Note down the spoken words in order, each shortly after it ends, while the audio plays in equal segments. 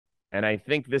And I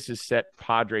think this has set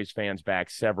Padres fans back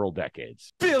several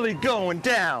decades. Philly going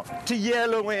down to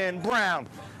yellow and brown.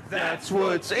 That's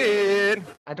what's in.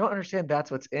 I don't understand. That's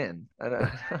what's in. I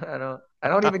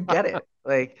don't even get it.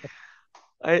 Like,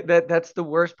 that's the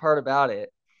worst part about it,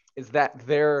 is that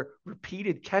their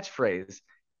repeated catchphrase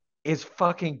is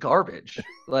fucking garbage.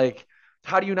 Like,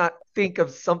 how do you not think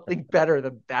of something better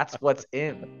than that's what's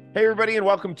in? Hey, everybody, and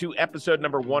welcome to episode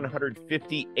number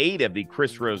 158 of the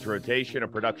Chris Rose Rotation, a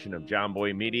production of John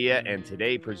Boy Media, and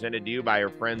today presented to you by our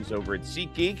friends over at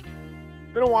SeatGeek.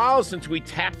 It's been a while since we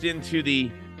tapped into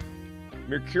the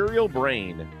mercurial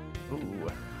brain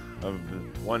of the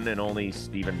one and only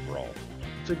Stephen Brault.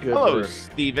 It's a good Hello, word.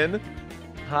 Stephen.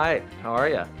 Hi, how are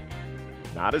you?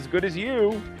 Not as good as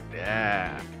you.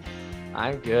 Yeah,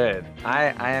 I'm good.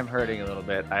 I am hurting a little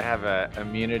bit. I have a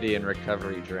immunity and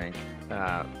recovery drink,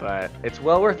 but it's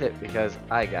well worth it because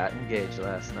I got engaged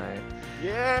last night.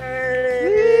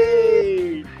 Yay!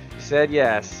 Said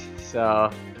yes.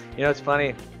 So, it's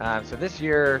funny. So this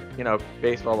year,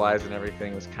 baseball-wise and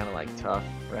everything was kind of like tough,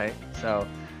 right? So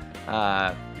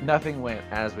nothing went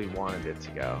as we wanted it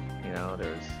to go.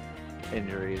 There was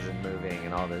injuries and moving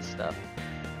and all this stuff.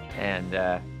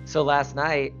 And so last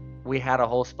night, we had a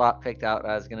whole spot picked out.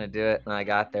 I was going to do it, and I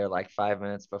got there like 5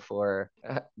 minutes before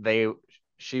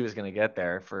she was going to get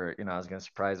there for, I was going to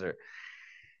surprise her.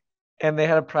 And they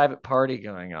had a private party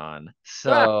going on.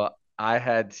 So I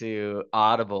had to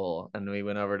audible, and we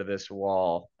went over to this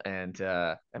wall, and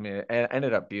it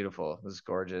ended up beautiful. It was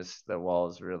gorgeous. The wall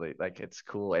is really, like, it's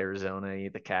cool. Arizona,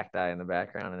 the cacti in the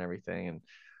background and everything. And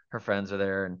her friends are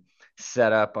there and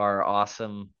set up our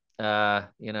awesome,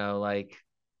 like,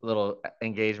 little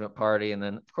engagement party. And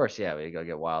then, of course, we go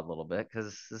get wild a little bit because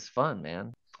this is fun,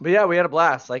 man. But yeah, we had a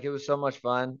blast. Like, it was so much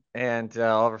fun. And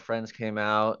all of our friends came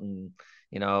out, and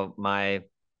my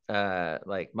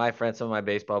friends, some of my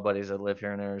baseball buddies that live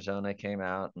here in Arizona came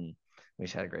out, and we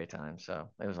just had a great time. So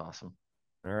it was awesome.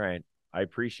 All right. I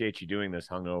appreciate you doing this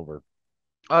hungover.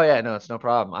 Oh yeah, no, it's no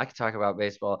problem. I could talk about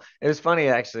baseball. It was funny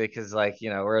actually, because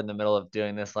we're in the middle of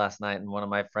doing this last night, and one of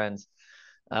my friends,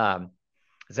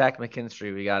 Zach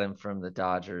McKinstry, we got him from the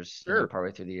Dodgers, Sure.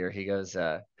 partway through the year. He goes,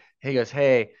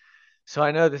 hey, so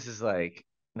I know this is like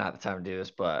not the time to do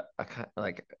this, but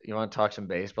you want to talk some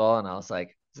baseball? And I was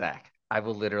like, Zach, I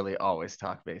will literally always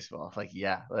talk baseball. Like,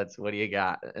 yeah, what do you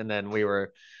got? And then we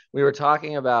were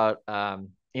talking about,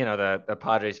 the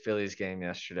Padres Phillies game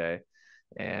yesterday,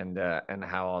 and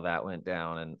how all that went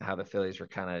down, and how the Phillies were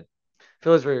kind of,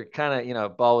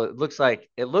 ball. It looked like,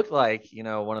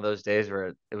 one of those days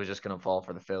where it was just going to fall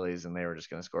for the Phillies, and they were just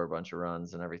going to score a bunch of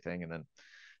runs and everything. And then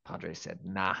Padres said,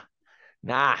 nah.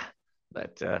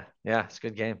 But it's a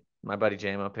good game. My buddy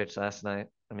JMO pitched last night.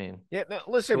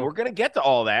 Listen, cool. We're going to get to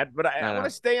all that, but I want to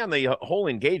stay on the whole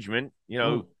engagement.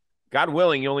 God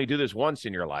willing, you only do this once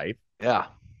in your life. Yeah.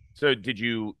 So did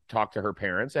you talk to her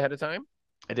parents ahead of time?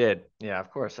 I did. Yeah,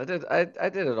 of course I did. I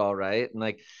did it all right. And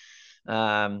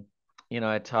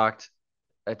I talked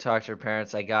to her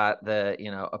parents. I got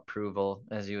the, approval,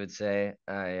 as you would say.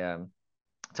 I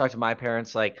talked to my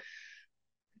parents,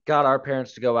 got our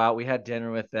parents to go out. We had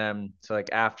dinner with them. So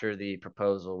after the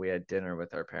proposal, we had dinner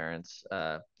with our parents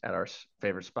at our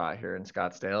favorite spot here in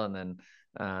Scottsdale.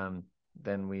 And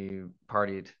then we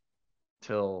partied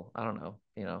till, I don't know,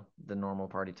 the normal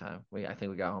party time. I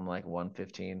think we got home like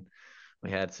 1:15.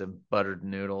 We had some buttered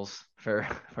noodles for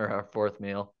our fourth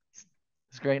meal.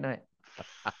 It's a great night.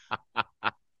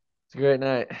 It's a great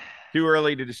night. Too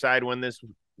early to decide when this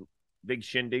big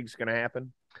shindig's going to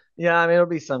happen? Yeah, it'll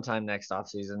be sometime next off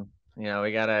season.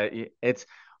 It's,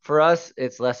 for us,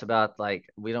 it's less about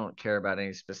we don't care about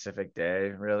any specific day,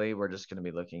 really. We're just going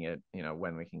to be looking at,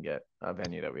 when we can get a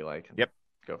venue that we like. And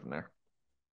go from there.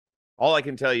 All I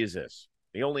can tell you is this.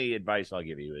 The only advice I'll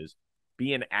give you is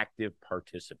be an active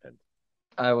participant.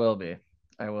 I will be.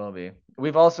 We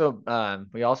also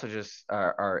just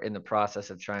are in the process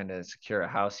of trying to secure a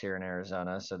house here in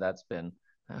Arizona. So that's been,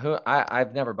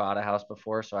 I've never bought a house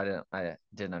before, so I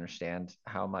didn't understand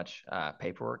how much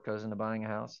paperwork goes into buying a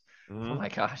house. Mm-hmm. Oh my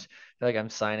gosh, I feel like I'm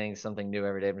signing something new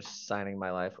every day. I'm just signing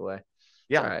my life away.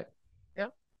 Yeah. It's all right. Yeah,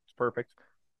 it's perfect.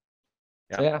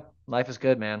 Yeah. So life is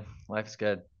good, man. Life is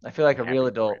good. I feel like a real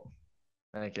adult.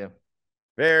 Thank you.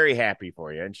 Very happy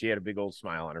for you. And she had a big old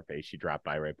smile on her face. She dropped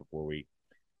by right before we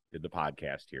did the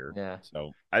podcast here. Yeah.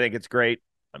 So I think it's great.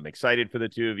 I'm excited for the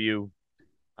two of you.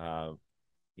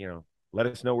 Let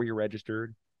us know where you're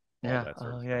registered. Yeah.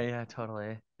 Yeah,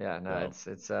 totally. Yeah, no,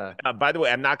 so, it's by the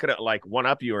way, I'm not gonna one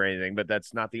up you or anything, but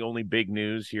that's not the only big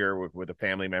news here with a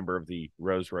family member of the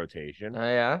Rose Rotation. Oh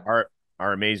yeah.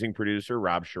 Our amazing producer,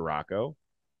 Rob Scirocco,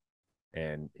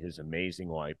 and his amazing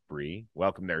wife, Bree,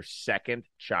 welcome their second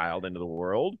child into the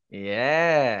world.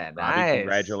 Yeah, Robbie, nice.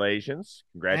 congratulations.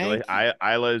 Thank you.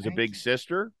 Isla is a Thank big you.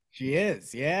 sister. She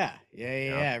is. Yeah.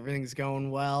 Everything's going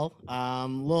well.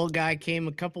 Little guy came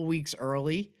a couple weeks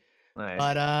early, Nice.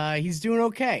 but he's doing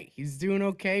okay.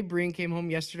 Brian came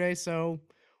home yesterday, so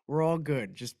we're all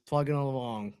good. Just plugging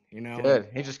along, Good.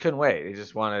 He just couldn't wait.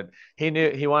 He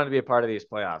knew he wanted to be a part of these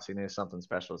playoffs. He knew something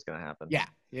special was going to happen. Yeah.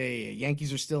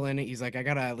 Yankees are still in it. He's like, I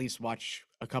gotta at least watch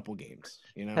a couple games.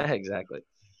 Exactly.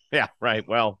 Yeah, right.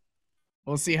 Well,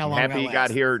 we'll see how I'm long. happy you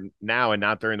got here now and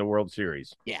not during the World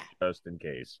Series. Yeah, just in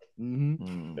case.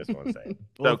 Just want to say.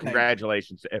 So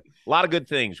congratulations. A lot of good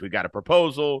things. We got a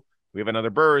proposal. We have another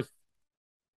birth.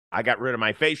 I got rid of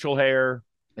my facial hair.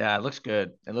 Yeah, it looks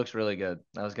good. It looks really good.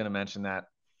 I was going to mention that.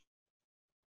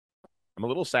 I'm a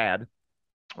little sad.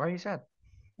 Why are you sad?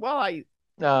 Well,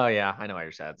 Oh, yeah. I know why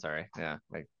you're sad. Sorry. Yeah.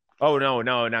 Oh, no,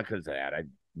 not because of that. I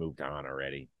moved on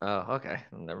already. Oh, okay.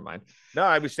 Never mind. No,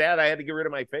 I was sad I had to get rid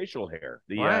of my facial hair.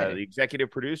 The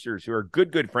executive producers, who are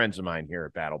good friends of mine here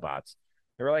at BattleBots,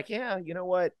 they were like, yeah, you know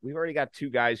what? We've already got 2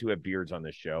 guys who have beards on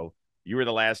this show. You were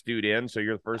the last dude in, so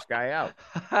you're the first guy out.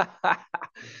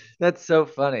 That's so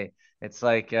funny. It's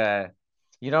like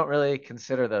you don't really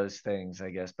consider those things, I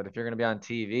guess. But if you're going to be on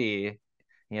TV,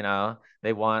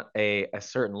 they want a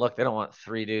certain look. They don't want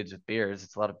 3 dudes with beards.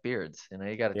 It's a lot of beards.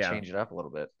 You got to change it up a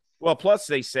little bit. Well, plus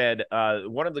they said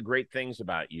one of the great things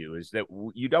about you is that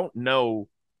you don't know.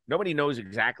 Nobody knows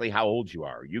exactly how old you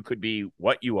are. You could be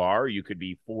what you are. You could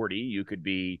be 40. You could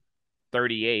be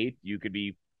 38. You could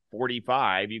be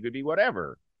 45. You could be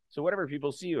whatever. So whatever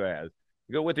people see you as,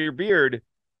 you go with your beard,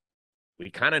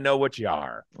 we kind of know what you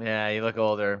are. Yeah, you look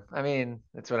older. I mean,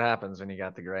 that's what happens when you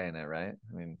got the gray in it, right?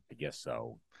 I guess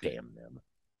so. Damn them.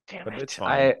 Damn it. It's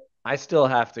fine. I still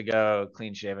have to go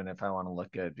clean shaven if I want to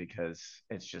look good because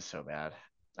it's just so bad.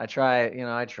 I try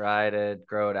to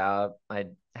grow it out. I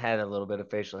had a little bit of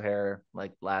facial hair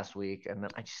like last week, and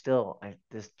then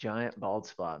this giant bald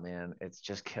spot, man. It's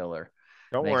just killer.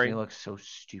 Don't worry. Makes me look so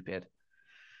stupid.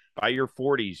 By your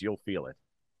 40s, you'll feel it.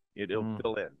 It'll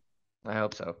fill in. I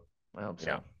hope so.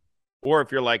 Yeah. Or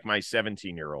if you're like my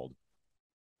 17-year-old,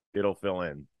 it'll fill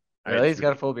in. Really? He's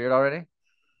got a full beard already?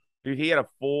 Dude, he had a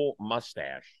full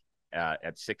mustache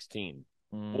at 16.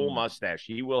 Full mustache.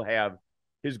 He will have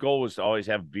 – his goal was to always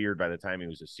have a beard by the time he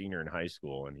was a senior in high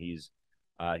school. And he's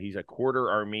a quarter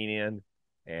Armenian,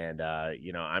 and,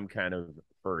 I'm kind of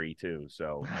furry too.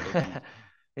 So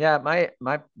yeah,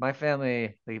 my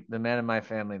family, the men in my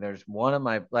family, there's one of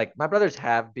my brothers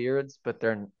have beards, but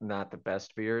they're not the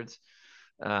best beards.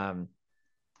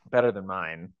 Better than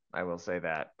mine, I will say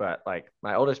that. But like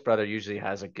my oldest brother usually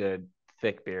has a good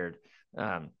thick beard.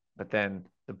 But then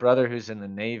the brother who's in the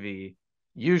Navy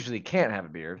usually can't have a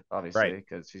beard, obviously,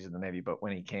 because he's in the Navy. But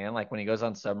when he can, like when he goes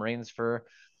on submarines for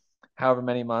however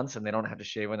many months and they don't have to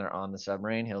shave when they're on the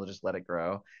submarine, he'll just let it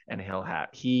grow, and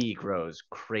he grows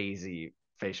crazy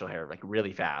facial hair like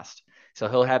really fast. So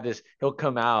he'll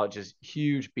come out just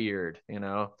huge beard,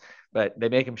 but they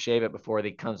make him shave it before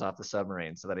he comes off the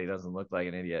submarine so that he doesn't look like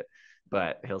an idiot.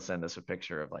 But he'll send us a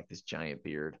picture of like this giant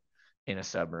beard in a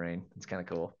submarine. It's kind of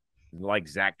cool. Like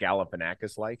Zach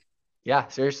Galifianakis, like? Yeah,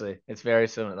 seriously. It's very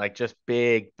similar. Like just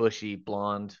big, bushy,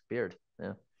 blonde beard.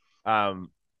 Yeah.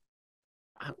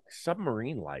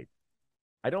 Submarine life.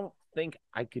 I don't think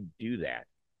I could do that.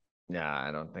 Yeah,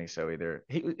 I don't think so either.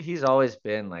 He's always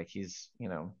been like he's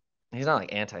not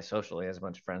like antisocial. He has a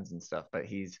bunch of friends and stuff, but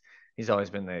he's always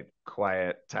been the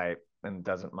quiet type and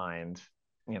doesn't mind,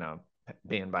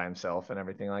 being by himself and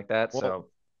everything like that. Well, so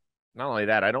not only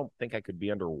that, I don't think I could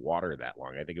be underwater that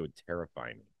long. I think it would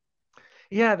terrify me.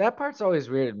 Yeah, that part's always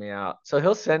weirded me out. So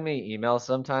he'll send me emails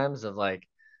sometimes of like,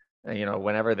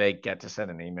 whenever they get to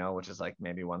send an email, which is like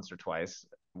maybe once or twice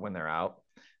when they're out.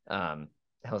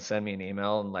 He'll send me an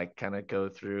email and like kind of go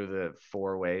through the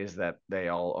 4 ways that they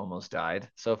all almost died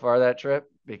so far that trip,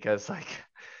 because like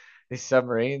these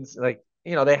submarines, like,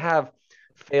 they have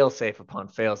fail safe upon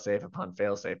fail safe upon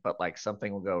fail safe, but like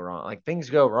something will go wrong. Like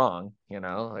things go wrong,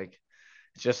 like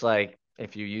it's just like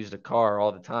if you used a car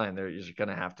all the time, you're going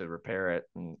to have to repair it.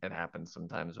 And it happens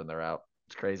sometimes when they're out.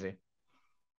 It's crazy.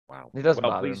 Wow. It doesn't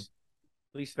bother him.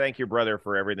 Please thank your brother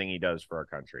for everything he does for our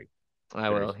country. I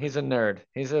will. He's a nerd.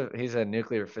 He's a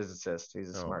nuclear physicist. He's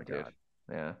a smart dude.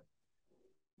 Yeah.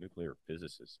 Nuclear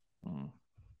physicist.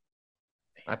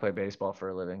 I play baseball for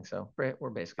a living, so we're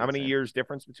basically. How many years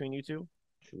difference between you two?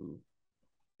 2.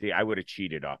 See, I would have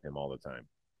cheated off him all the time.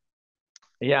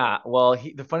 Yeah, well,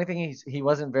 the funny thing is he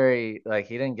wasn't very like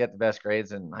he didn't get the best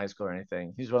grades in high school or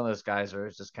anything. He's one of those guys where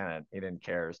it's just kind of he didn't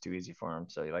care. It was too easy for him,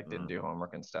 so he like didn't do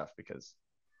homework and stuff because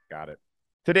Got it.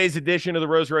 Today's edition of the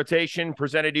Rose Rotation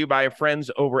presented to you by our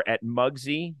friends over at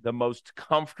Mugsy, the most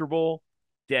comfortable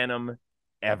denim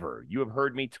ever. You have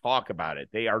heard me talk about it.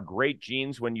 They are great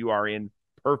jeans when you are in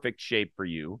perfect shape for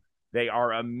you. They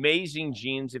are amazing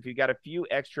jeans if you got a few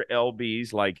extra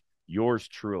LBs like yours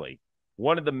truly.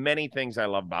 One of the many things I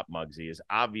love about Mugsy is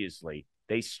obviously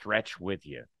they stretch with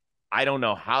you. I don't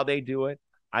know how they do it.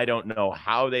 I don't know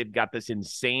how they've got this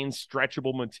insane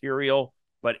stretchable material,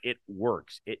 but it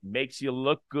works. It makes you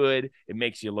look good. It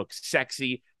makes you look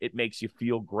sexy. It makes you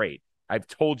feel great. I've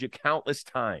told you countless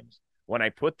times, when I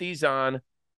put these on,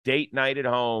 date night at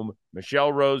home,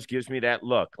 Michelle Rose gives me that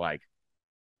look like,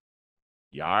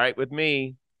 you all right with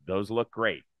me? Those look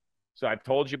great. So I've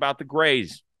told you about the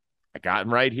grays. I got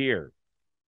them right here.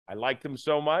 I like them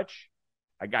so much,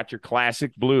 I got your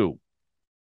classic blue.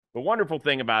 The wonderful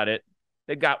thing about it,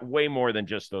 they got way more than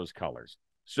just those colors.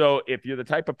 So if you're the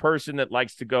type of person that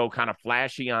likes to go kind of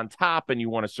flashy on top and you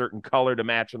want a certain color to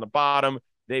match on the bottom,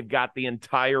 they've got the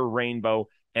entire rainbow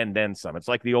and then some. It's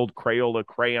like the old Crayola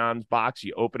crayons box.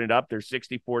 You open it up, there's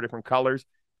 64 different colors.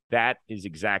 That is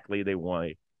exactly the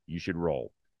way you should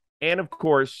roll. And of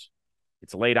course,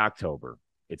 it's late October.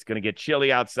 It's going to get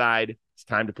chilly outside. It's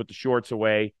time to put the shorts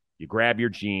away. You grab your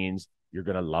jeans. You're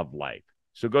going to love life.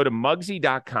 So go to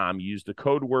Mugsy.com, use the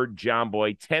code word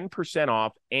JOHNBOY, 10%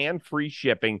 off and free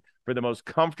shipping for the most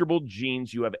comfortable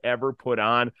jeans you have ever put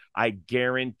on. I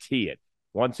guarantee it.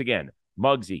 Once again,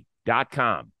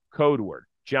 Mugsy.com, code word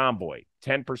JOHNBOY,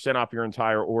 10% off your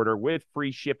entire order with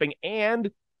free shipping. And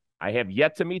I have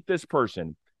yet to meet this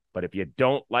person, but if you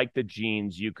don't like the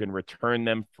jeans, you can return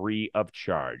them free of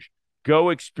charge. Go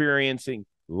experiencing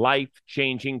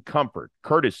life-changing comfort,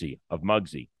 courtesy of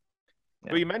Mugsy.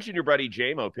 Yeah. Well, you mentioned your buddy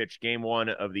JMO pitched game one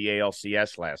of the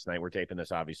ALCS last night. We're taping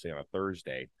this obviously on a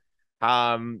Thursday.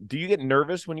 Do you get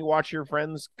nervous when you watch your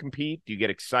friends compete? Do you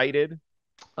get excited?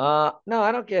 No,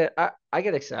 I don't get, I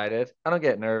get excited. I don't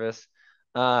get nervous.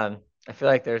 I feel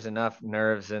like there's enough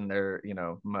nerves in their,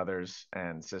 mothers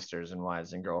and sisters and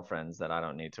wives and girlfriends that I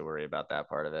don't need to worry about that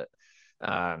part of it.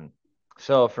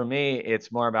 So for me,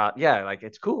 it's more about, like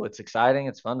it's cool. It's exciting.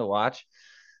 It's fun to watch.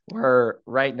 We're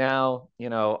right now,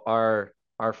 our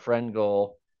friend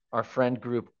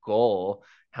group goal,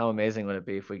 how amazing would it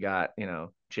be if we got,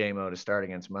 JMO to start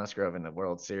against Musgrove in the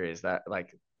World Series? That,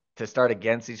 like, to start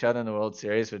against each other in the World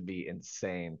Series would be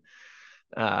insane.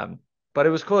 But it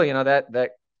was cool,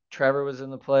 that Trevor was in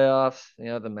the playoffs,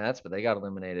 the Mets, but they got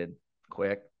eliminated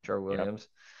quick, Trevor Williams.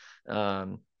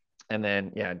 Yep. And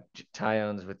then,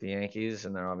 Tyone's with the Yankees,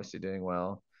 and they're obviously doing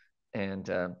well. And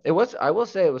I will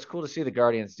say it was cool to see the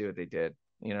Guardians do what they did.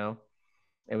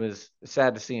 It was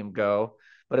sad to see him go,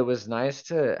 but it was nice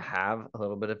to have a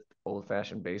little bit of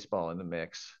old-fashioned baseball in the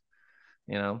mix.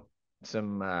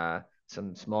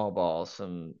 Some small balls,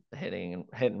 some hit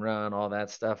and run, all that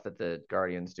stuff that the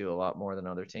Guardians do a lot more than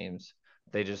other teams.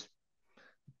 They just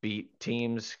beat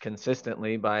teams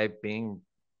consistently by being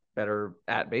better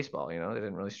at baseball. They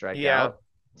didn't really strike out,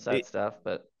 stuff,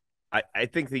 but I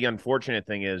think the unfortunate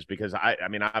thing is, because I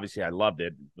mean, obviously I loved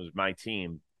it. It was my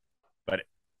team, but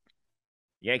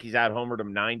Yankees out homered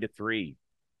them 9-3,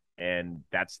 and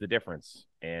that's the difference.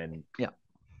 And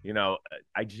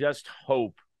I just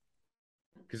hope,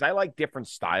 because I like different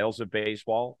styles of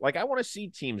baseball. Like, I want to see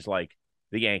teams like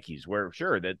the Yankees, where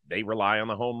sure that they rely on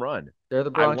the home run. They're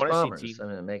the Bronx Bombers. I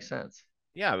mean, it makes sense.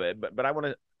 Yeah, but I want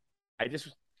to.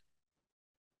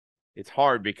 It's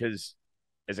hard because,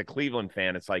 as a Cleveland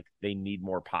fan, it's like they need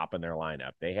more pop in their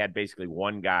lineup. They had basically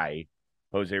one guy,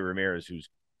 Jose Ramirez, who's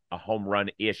a home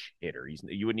run-ish hitter.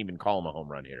 You wouldn't even call him a home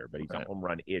run hitter, but he's a home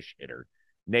run-ish hitter.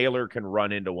 Naylor can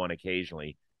run into one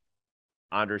occasionally.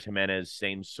 Andres Jimenez,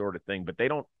 same sort of thing, but they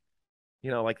don't,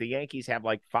 like the Yankees have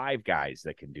like 5 guys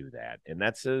that can do that. And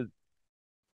I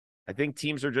think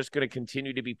teams are just going to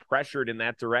continue to be pressured in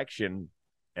that direction.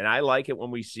 And I like it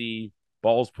when we see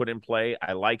balls put in play.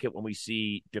 I like it when we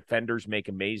see defenders make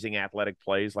amazing athletic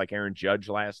plays like Aaron Judge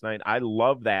last night. I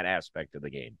love that aspect of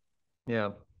the game. Yeah,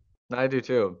 I do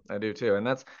too. And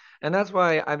that's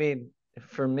why, I mean,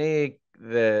 for me,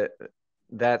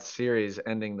 that series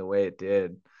ending the way it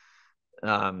did,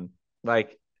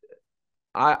 like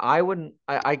I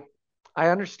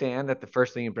understand that the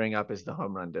first thing you bring up is the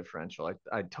home run differential.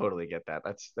 I totally get that.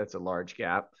 That's a large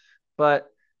gap, but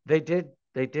they did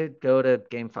go to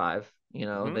game 5.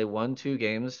 They won 2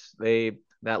 games.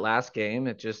 That last game,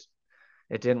 it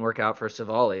didn't work out for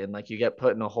Savali, and like, you get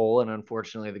put in a hole, and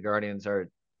unfortunately the Guardians are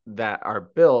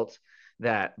built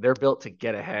to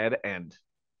get ahead and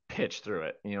pitch through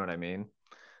it. You know what I mean?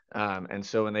 And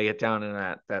so when they get down in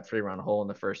that 3-run hole in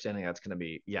the first inning, that's going to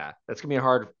be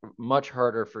much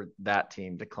harder for that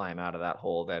team to climb out of that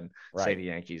hole than say the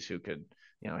Yankees, who could,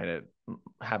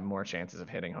 have more chances of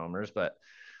hitting homers. But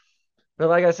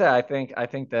like I said, I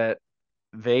think that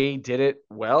they did it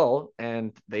well,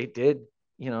 and they did,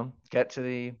 get to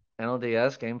the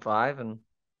NLDS Game 5, and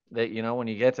that, when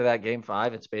you get to that Game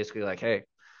 5, it's basically like, hey,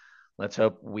 let's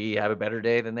hope we have a better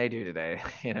day than they do today,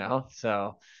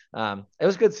 So it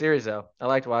was a good series, though. I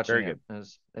liked watching Very it. good.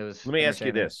 It was Let me ask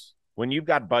you this. When you've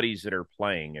got buddies that are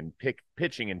playing and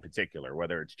pitching in particular,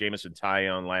 whether it's Jameson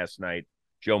Taillon last night,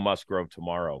 Joe Musgrove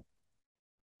tomorrow,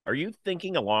 are you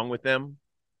thinking along with them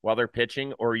while they're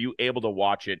pitching, or are you able to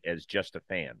watch it as just a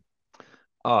fan?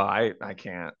 Oh, I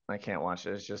can't watch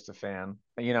it as just a fan.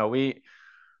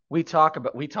 We talk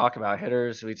about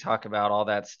hitters, we talk about all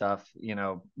that stuff,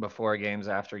 before games,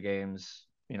 after games.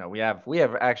 We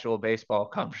have actual baseball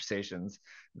conversations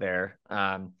there.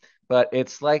 But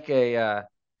it's like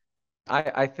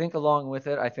I think along with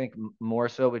it, I think more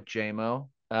so with JMO,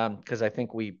 because I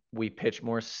think we pitch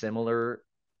more similarly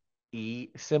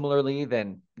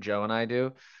than Joe and I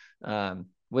do.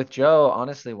 With Joe,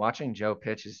 honestly, watching Joe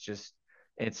pitch is just,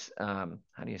 it's how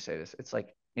do you say this? It's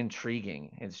like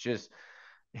intriguing. It's just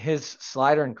his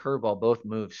slider and curveball both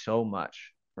move so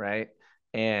much, right?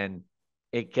 And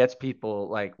it gets people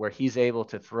like where he's able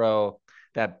to throw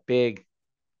that big,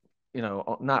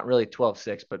 not really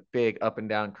 12-6, but big up and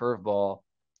down curveball,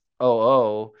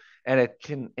 and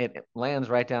it lands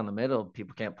right down the middle.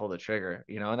 People can't pull the trigger,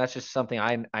 and that's just something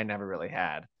I never really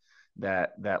had,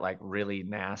 that like really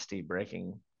nasty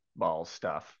breaking ball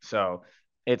stuff. So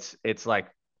it's like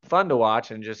fun to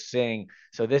watch and just seeing.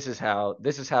 So this is how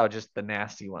just the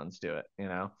nasty ones do it,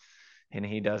 and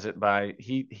he does it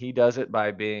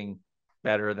by being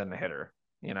better than the hitter.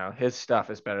 His stuff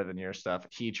is better than your stuff.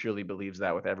 He truly believes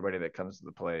that with everybody that comes to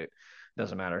the plate.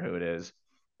 Doesn't matter who it is.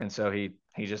 And so he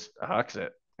just hucks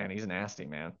it, and he's nasty,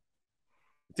 man.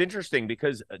 It's interesting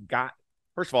because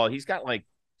first of all, he's got like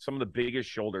some of the biggest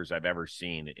shoulders I've ever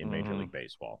seen in Major League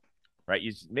Baseball, right?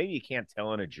 Maybe you can't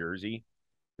tell in a jersey,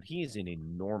 but he is an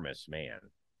enormous man.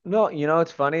 No,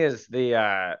 what's funny is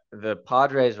the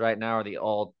Padres right now are the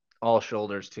all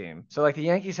shoulders team. So like the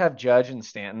Yankees have Judge and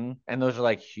Stanton, and those are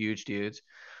like huge dudes,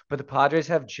 but the Padres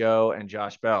have Joe and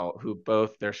Josh Bell, who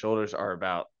both their shoulders are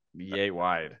about yay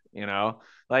wide.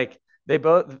 Like they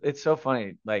both. It's so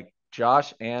funny. Like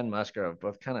Josh and Musgrove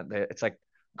both kind of. It's like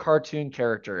cartoon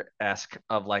character esque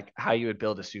of like how you would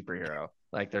build a superhero.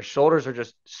 Like their shoulders are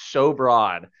just so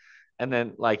broad, and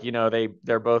then like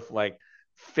they're both like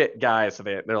fit guys, so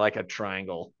they're like a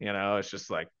triangle. It's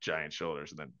just like giant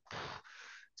shoulders, and then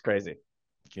it's crazy.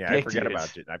 Yeah, I forget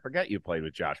about it. I forgot you played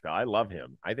with Josh Bell. I love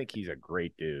him. I think he's a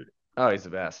great dude. Oh, he's the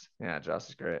best. Yeah, Josh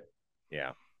is great.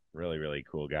 Yeah, really, really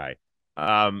cool guy.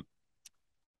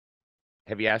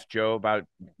 Have you asked Joe about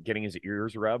getting his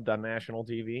ears rubbed on national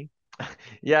TV?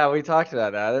 Yeah, we talked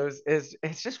about that.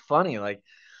 It's just funny, like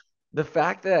the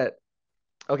fact that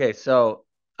okay, so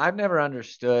I've never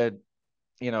understood,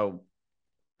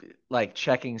 like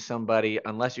checking somebody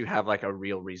unless you have like a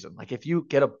real reason. Like if you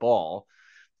get a ball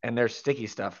and there's sticky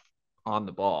stuff on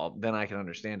the ball, then I can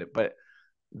understand it. But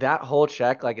that whole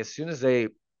check, like as soon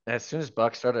as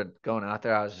Buck started going out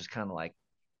there, I was just kind of like,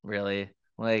 really?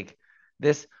 Like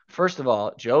this, first of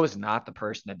all, Joe is not the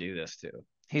person to do this to.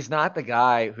 He's not the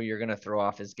guy who you're going to throw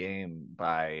off his game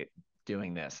by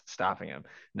doing this, stopping him.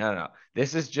 No.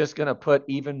 This is just going to put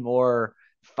even more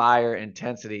fire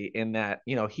intensity in that,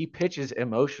 he pitches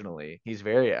emotionally. He's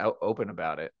very open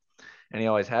about it. And he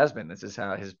always has been. This is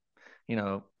how his,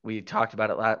 we talked about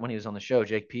it when he was on the show.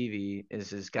 Jake Peavy is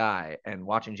his guy. And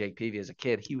watching Jake Peavy as a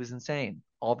kid, he was insane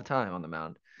all the time on the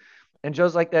mound. And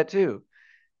Joe's like that too.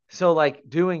 So like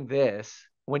doing this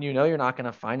when you're not going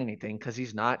to find anything because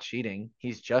he's not cheating.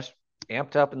 He's just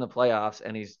amped up in the playoffs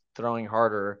and he's throwing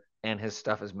harder and his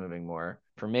stuff is moving more.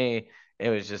 For me, it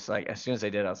was just like as soon as they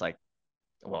did, I was like,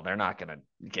 well, they're not going to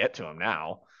get to him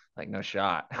now. Like no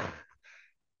shot.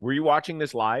 Were you watching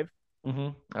this live?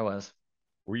 I was.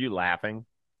 Were you laughing?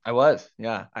 I was.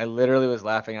 Yeah, I literally was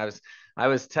laughing. I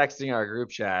was texting our group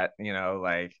chat,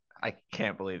 like I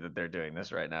can't believe that they're doing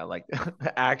this right now. Like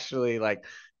actually like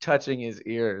touching his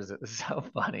ears. It's so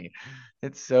funny.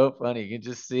 It's so funny. You can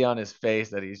just see on his face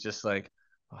that he's just like,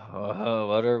 oh,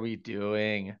 what are we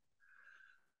doing?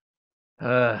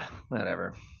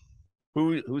 Whatever.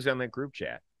 Who's on that group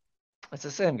chat? It's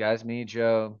the same guys. Me,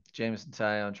 Joe, Jameson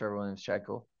Taillon, Trevor Williams, Chad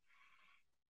Cole.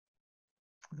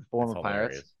 The former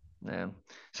Pirates. Yeah.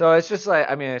 So it's just like,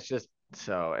 I mean, it's just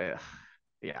so,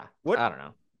 yeah. What, I don't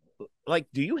know. like,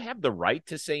 do you have the right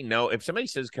to say no? If somebody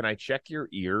says, "Can I check your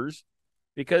ears?"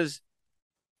 Because,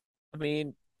 I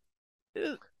mean,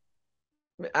 it's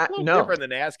a little No. different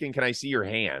than asking, "Can I see your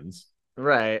hands?"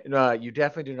 Right. No, you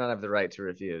definitely do not have the right to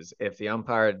refuse. If the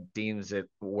umpire deems it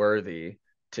worthy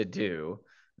to do,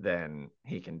 then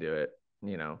he can do it.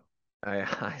 You know,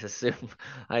 I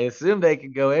assume they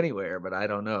can go anywhere, but I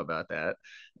don't know about that.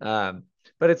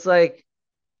 But it's like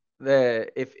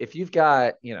if you've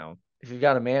got, if you've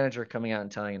got a manager coming out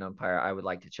and telling an umpire, I would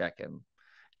like to check him,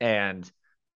 and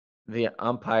the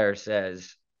umpire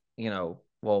says,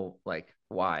 well, like,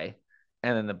 why?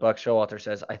 And then the Buck Showalter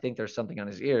says, I think there's something on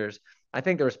his ears. I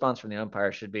think the response from the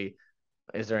umpire should be,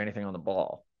 is there anything on the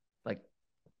ball? Like,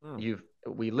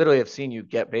 we literally have seen you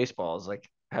get baseballs. Like,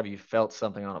 have you felt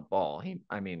something on a ball?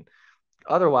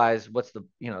 Otherwise,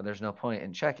 there's no point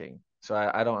in checking. So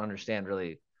I don't understand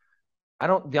really.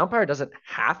 The umpire doesn't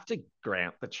have to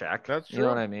grant the check. That's true. You know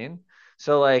what I mean?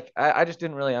 So like, I just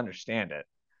didn't really understand it,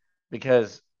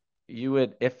 because you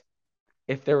would, if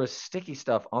there was sticky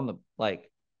stuff on the, like,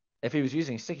 if he was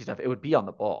using sticky stuff, it would be on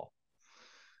the ball.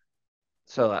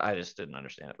 So I just didn't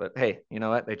understand it. But hey, you know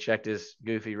what? They checked his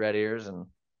goofy red ears, and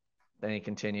then he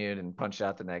continued and punched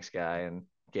out the next guy and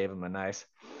gave him a nice,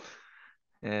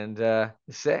 and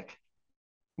sick.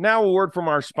 Now, a word from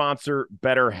our sponsor,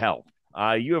 BetterHelp.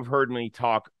 You have heard me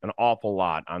talk an awful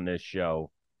lot on this show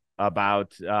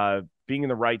about being in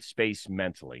the right space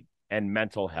mentally and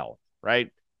mental health,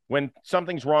 right? When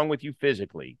something's wrong with you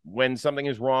physically, when something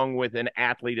is wrong with an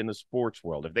athlete in the sports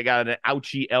world, if they got an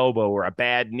ouchy elbow or a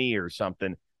bad knee or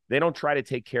something, they don't try to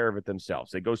take care of it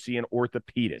themselves. They go see an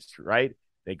orthopedist, right?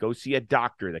 They go see a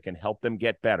doctor that can help them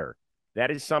get better. That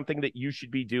is something that you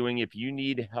should be doing if you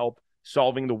need help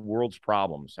solving the world's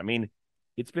problems. I mean,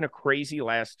 it's been a crazy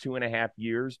last 2.5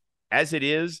 years. As it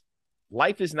is,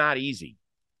 life is not easy.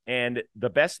 And the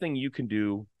best thing you can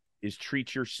do is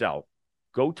treat yourself.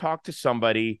 Go talk to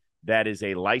somebody that is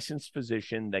a licensed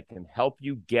physician that can help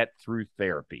you get through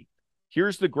therapy.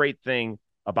 Here's the great thing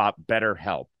about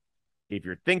BetterHelp. If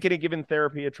you're thinking of giving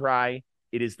therapy a try,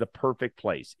 it is the perfect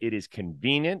place. It is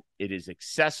convenient, it is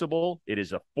accessible, it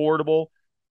is affordable.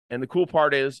 And the cool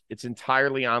part is it's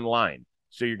entirely online.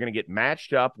 So you're going to get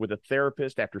matched up with a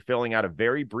therapist after filling out a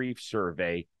very brief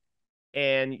survey,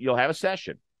 and you'll have a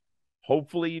session.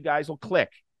 Hopefully you guys will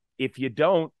click. If you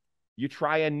don't, you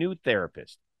try a new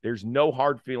therapist. There's no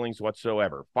hard feelings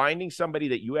whatsoever. Finding somebody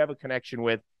that you have a connection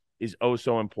with is oh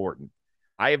so important.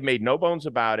 I have made no bones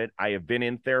about it. I have been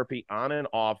in therapy on and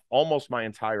off almost my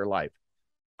entire life.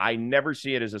 I never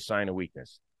see it as a sign of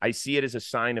weakness. I see it as a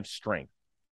sign of strength.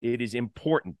 It is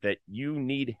important that you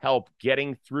need help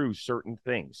getting through certain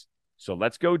things. So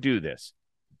let's go do this.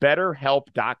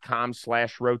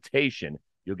 BetterHelp.com/rotation.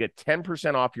 You'll get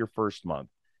 10% off your first month.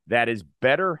 That is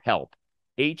BetterHelp,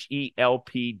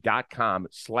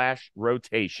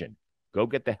 HELP.com/rotation. Go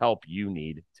get the help you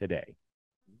need today.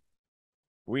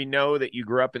 We know that you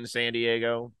grew up in San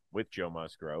Diego with Joe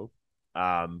Musgrove.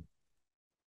 How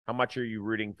much are you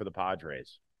rooting for the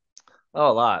Padres?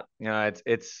 Oh, a lot.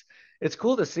 It's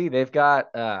cool to see they've got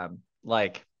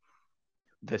like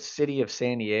the city of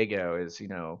San Diego is,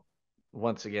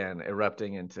 once again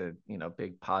erupting into,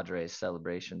 big Padres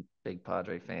celebration, big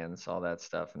Padre fans, all that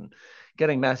stuff, and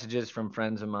getting messages from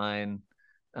friends of mine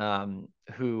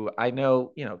who I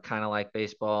know, kind of like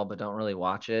baseball but don't really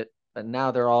watch it. But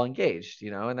now they're all engaged,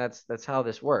 and that's how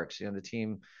this works. The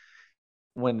team,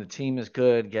 when the team is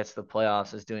good, gets the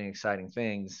playoffs, is doing exciting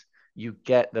things, you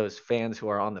get those fans who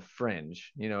are on the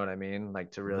fringe, you know what I mean?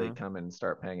 Like, to really come and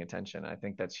start paying attention. I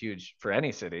think that's huge for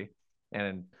any city.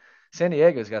 And San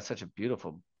Diego's got such a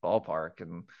beautiful ballpark,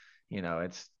 and,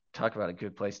 it's talk about a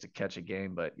good place to catch a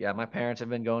game. But yeah, my parents have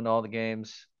been going to all the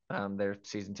games. They're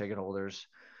season ticket holders.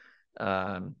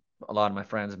 A lot of my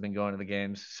friends have been going to the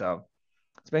games. So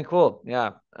it's been cool.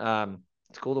 Yeah.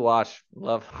 It's cool to watch.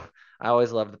 I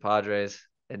always loved the Padres.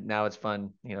 And now it's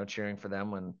fun, cheering for them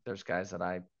when there's guys that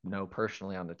I know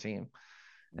personally on the team.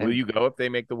 Will you go if they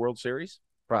make the World Series?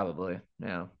 Probably.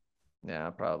 Yeah. Yeah,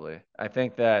 probably. I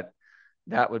think that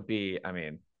would be,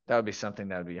 that would be something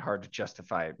that would be hard to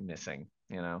justify missing,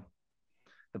 The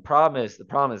problem is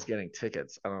getting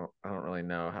tickets. I don't really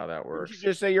know how that works. Did you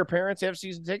just say your parents have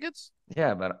season tickets?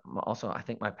 Yeah, but also I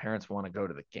think my parents want to go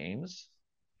to the games.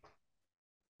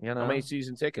 How many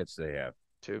season tickets do they have?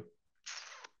 2.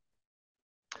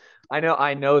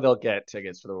 I know they'll get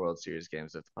tickets for the World Series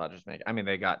games if the Padres make.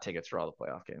 They got tickets for all the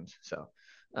playoff games. So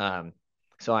I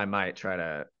might try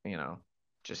to,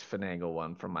 just finagle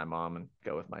one from my mom and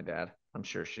go with my dad. I'm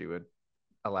sure she would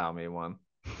allow me one.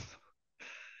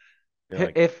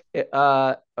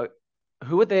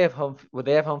 Who would they have home? Would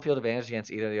they have home field advantage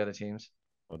against either of the other teams?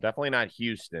 Well, definitely not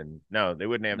Houston. No, they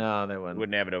wouldn't have. No, they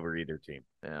wouldn't have it over either team.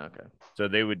 Yeah, okay. So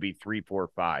they would be 3, 4,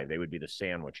 5. They would be the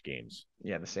sandwich games.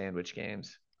 Yeah, the sandwich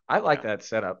games. I like that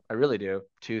setup. I really do.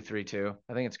 2-3-2.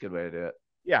 I think it's a good way to do it.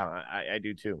 Yeah, I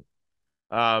do too.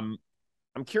 I'm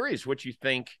curious what you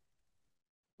think.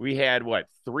 We had what,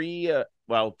 three?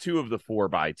 Two of the 4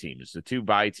 bye teams. The 2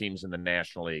 bye teams in the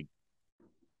National League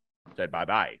said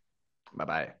bye-bye.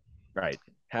 Bye-bye. Right.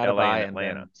 Had LA a bye and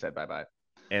Atlanta. And said bye-bye.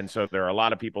 And so there are a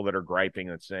lot of people that are griping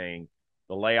and saying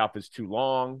the layoff is too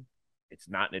long. It's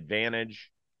not an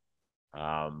advantage.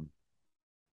 I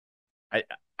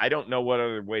don't know what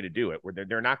other way to do it. Where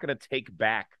they're not going to take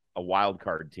back a wild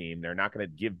card team. They're not going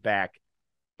to give back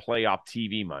playoff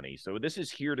TV money. So this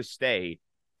is here to stay.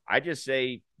 I just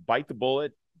say bite the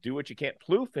bullet, do what you can.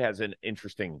 Plouffe has an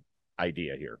interesting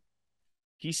idea here.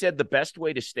 He said the best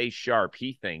way to stay sharp,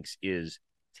 he thinks, is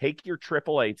take your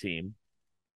AAA team,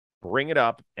 bring it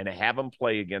up, and have them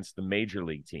play against the major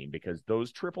league team, because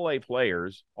those AAA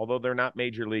players, although they're not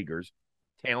major leaguers,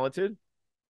 talented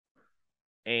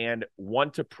and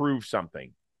want to prove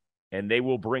something, and they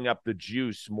will bring up the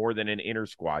juice more than an inter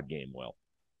squad game will.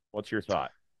 What's your thought?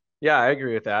 Yeah, I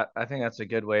agree with that. I think that's a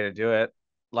good way to do it.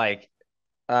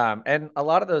 And a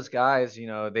lot of those guys,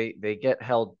 they get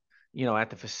held, at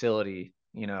the facility,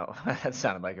 that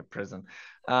sounded like a prison.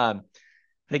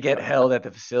 They get held at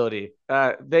the facility.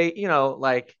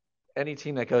 Like any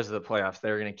team that goes to the playoffs,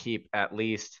 they're going to keep at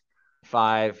least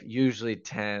 5, usually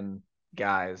 10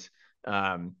 guys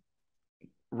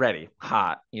ready,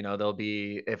 hot. They'll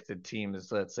be, if the team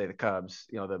is, let's say the Cubs,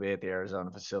 they'll be at the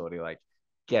Arizona facility, like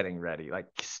getting ready, like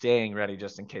staying ready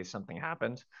just in case something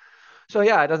happens. So,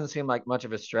 yeah, it doesn't seem like much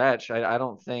of a stretch. I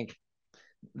don't think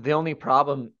the only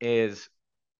problem is,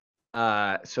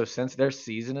 so since their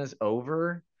season is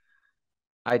over,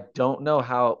 I don't know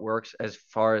how it works as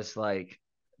far as like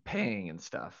paying and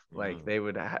stuff. Like they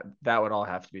would that would all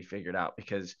have to be figured out,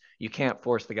 because you can't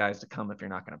force the guys to come if you're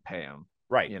not going to pay them.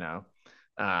 Right.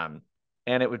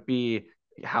 And it would be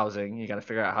housing. You got to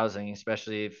figure out housing,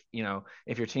 especially if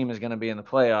your team is going to be in the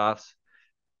playoffs,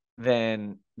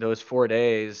 then those 4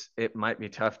 days, it might be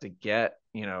tough to get,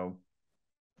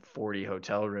 40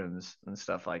 hotel rooms and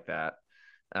stuff like that.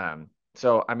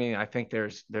 So, I mean, I think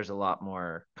there's a lot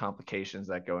more complications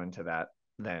that go into that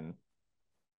than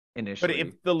initially. But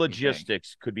if the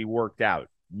logistics could be worked out,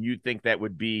 you think that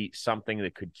would be something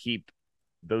that could keep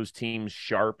those teams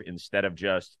sharp instead of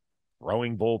just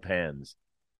throwing bullpens,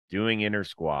 doing inter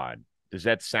squad? Does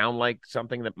that sound like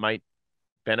something that might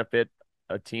benefit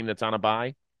a team that's on a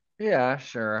bye? Yeah,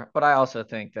 sure. But I also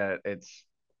think that it's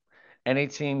any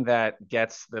team that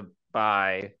gets the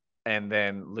bye and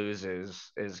then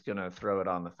loses is going to throw it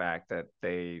on the fact that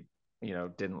they,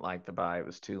 didn't like the bye. It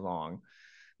was too long.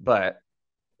 But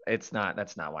that's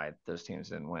not why those teams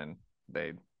didn't win.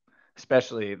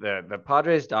 Especially the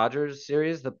Padres Dodgers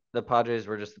series, the Padres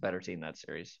were just the better team that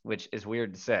series, which is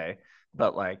weird to say.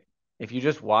 But like, if you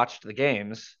just watched the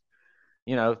games,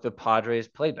 the Padres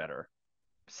played better.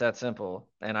 It's that simple.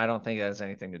 And I don't think it has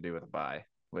anything to do with a bye,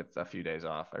 with a few days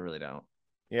off. I really don't.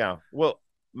 Yeah. Well,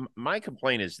 my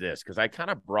complaint is this, because I kind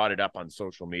of brought it up on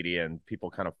social media and people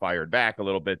kind of fired back a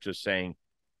little bit, just saying,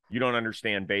 you don't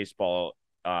understand baseball.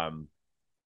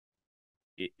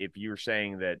 If you're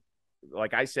saying that,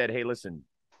 like I said, hey, listen,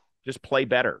 just play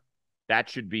better. That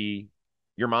should be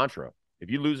your mantra. If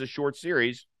you lose a short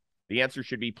series, the answer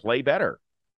should be play better.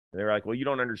 And they're like, well, you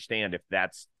don't understand if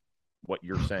that's what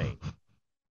you're saying.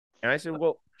 And I said,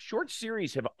 well, short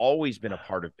series have always been a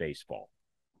part of baseball.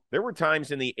 There were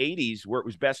times in the 80s where it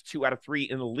was best 2 out of 3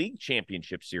 in the league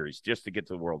championship series just to get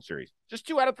to the World Series. Just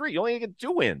 2 out of 3. You only get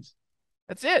 2 wins.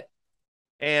 That's it.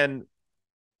 And,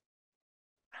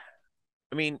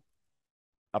 I mean,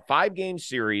 a 5-game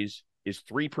series is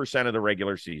 3% of the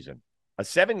regular season. A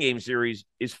 7-game series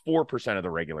is 4% of the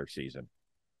regular season.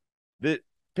 The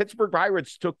Pittsburgh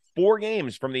Pirates took 4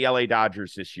 games from the LA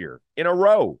Dodgers this year in a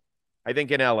row, I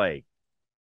think, in LA.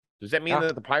 Does that mean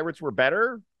that the Pirates were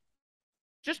better?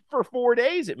 Just for 4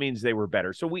 days, it means they were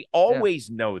better. So we always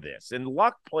know this, and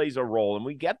luck plays a role, and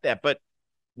we get that. But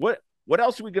what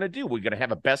else are we going to do? We're going to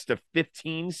have a best of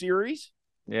 15 series?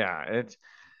 Yeah, it's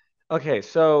okay.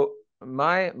 So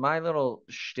my little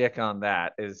shtick on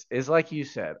that is like you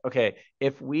said. Okay,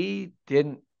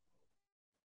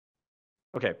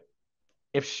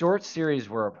 if short series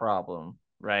were a problem,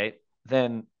 right,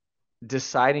 then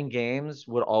deciding games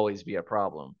would always be a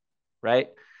problem, right?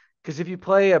 Because if you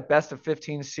play a best of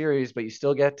 15 series, but you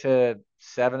still get to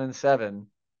 7-7,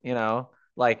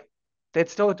 like it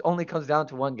still only comes down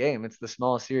to one game. It's the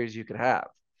smallest series you could have.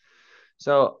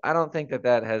 So I don't think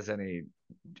that has any.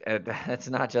 That's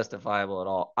not justifiable at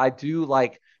all. I do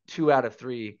like 2 out of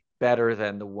 3 better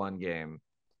than the 1 game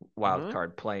wild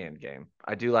card play-in game.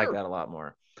 I do like that a lot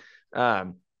more.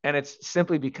 And it's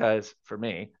simply because for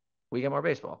me, we get more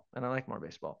baseball, and I like more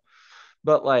baseball.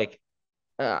 But like,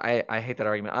 I hate that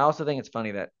argument. I also think it's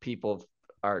funny that people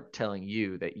are telling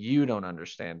you that you don't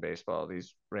understand baseball.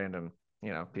 These random,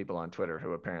 people on Twitter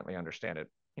who apparently understand it,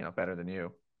 better than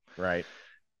you. Right.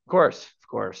 Of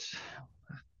course.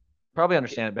 Probably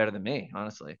understand it better than me,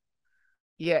 honestly.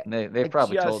 Yeah. And they've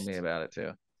probably told me about it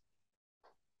too.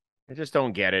 I just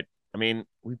don't get it. I mean,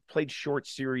 we've played short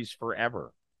series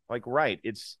forever. Like, right.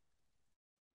 It's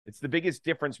the biggest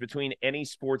difference between any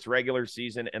sports regular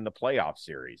season and the playoff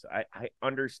series. I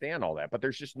understand all that, but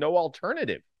there's just no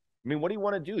alternative. I mean, what do you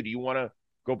want to do? Do you want to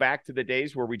go back to the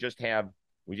days where we just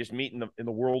meet in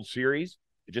the World Series?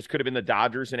 It just could have been the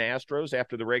Dodgers and Astros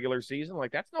after the regular season.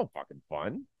 Like, that's no fucking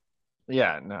fun.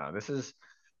 Yeah, no,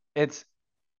 it's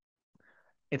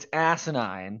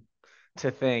asinine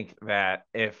to think that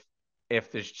if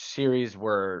the series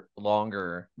were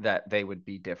longer, that they would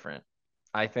be different.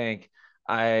 I think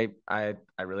I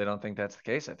really don't think that's the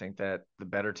case. I think that the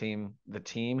better team, the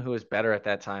team who is better at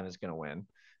that time, is going to win,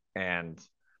 and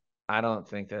I don't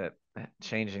think that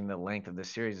changing the length of the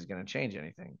series is going to change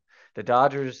anything. The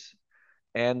Dodgers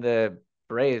and the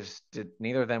Braves,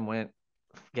 neither of them went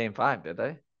Game 5, did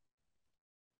they?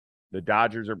 The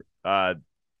Dodgers are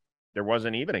there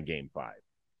wasn't even a Game 5.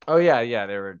 Oh yeah,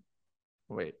 they were.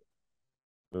 Wait,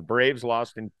 the Braves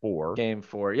lost in 4. Game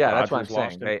 4. Yeah, that's what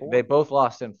I'm saying. They both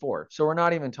lost in 4. So we're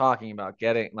not even talking about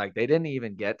getting, like, they didn't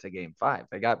even get to Game 5.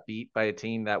 They got beat by a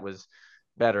team that was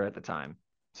better at the time.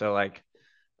 So like,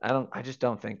 I just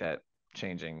don't think that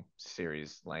changing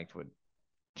series length would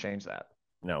change that.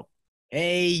 No.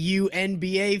 Hey, you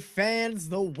NBA fans,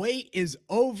 the wait is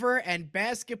over and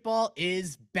basketball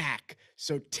is back.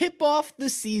 So tip off the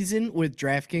season with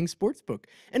DraftKings Sportsbook,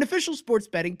 an official sports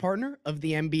betting partner of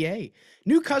the NBA.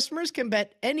 New customers can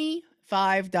bet any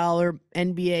 $5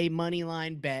 NBA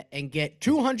moneyline bet and get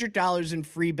 $200 in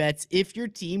free bets if your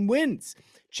team wins.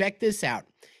 Check this out.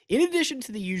 In addition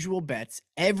to the usual bets,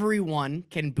 everyone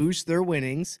can boost their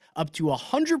winnings up to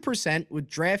 100% with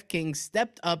DraftKings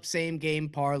stepped-up same-game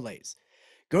parlays.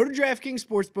 Go to DraftKings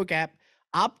Sportsbook app,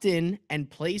 opt in, and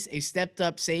place a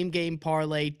stepped-up same-game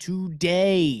parlay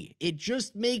today. It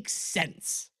just makes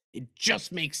sense.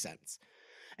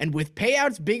 And with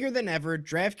payouts bigger than ever,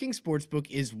 DraftKings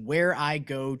Sportsbook is where I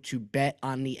go to bet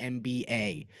on the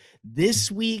NBA.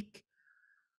 This week,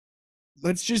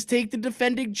 let's just take the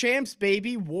defending champs,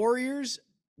 baby. Warriors,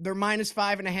 they're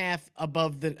 -5.5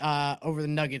 above the over the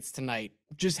Nuggets tonight.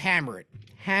 Just hammer it,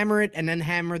 and then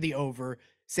hammer the over.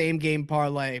 Same game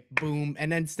parlay, boom, and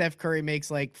then Steph Curry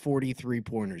makes like 43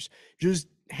 pointers. Just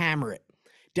hammer it.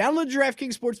 Download the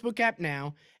DraftKings Sportsbook app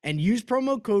now and use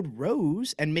promo code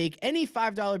ROSE and make any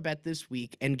 $5 bet this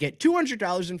week and get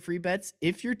 $200 in free bets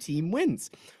if your team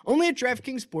wins. Only at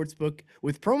DraftKings Sportsbook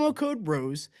with promo code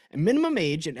ROSE, and minimum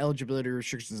age and eligibility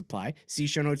restrictions apply. See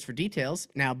show notes for details.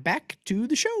 Now back to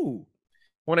the show.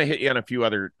 I want to hit you on a few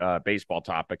other baseball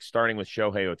topics, starting with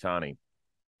Shohei Ohtani.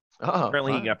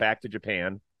 Apparently, he got back to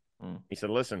Japan. He said,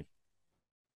 listen,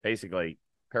 basically,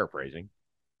 paraphrasing,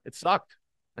 it sucked.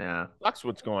 Yeah. It sucks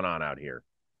what's going on out here.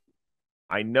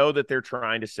 I know that they're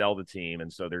trying to sell the team,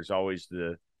 and so there's always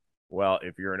well,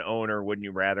 if you're an owner, wouldn't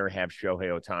you rather have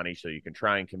Shohei Ohtani so you can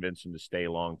try and convince him to stay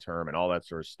long-term and all that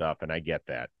sort of stuff, and I get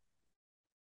that.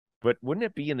 But wouldn't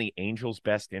it be in the Angels'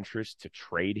 best interest to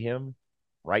trade him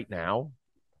right now?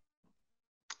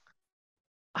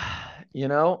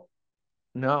 No.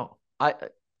 I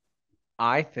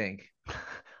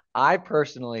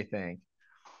personally think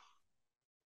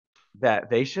that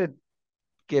they should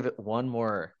give it one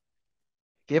more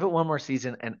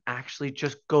season and actually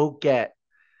just go get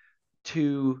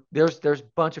there's a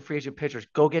bunch of free agent pitchers.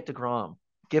 Go get DeGrom.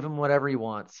 Give him whatever he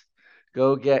wants.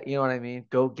 Go get, you know what I mean?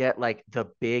 Go get like the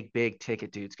big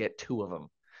ticket dudes. Get 2 of them.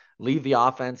 Leave the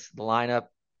offense, the lineup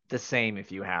the same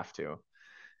if you have to.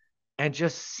 And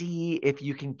just see if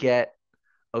you can get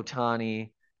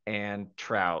Ohtani and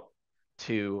Trout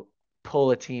to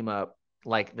pull a team up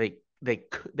like they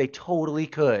totally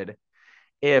could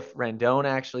if Rendon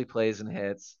actually plays and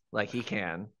hits like he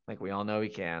can, like we all know he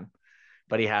can,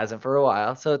 but he hasn't for a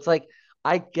while. So it's like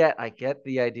I get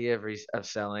the idea of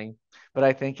selling, but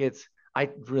I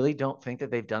really don't think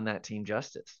that they've done that team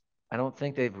justice. I don't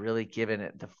think they've really given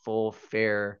it the full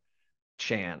fair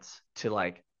chance to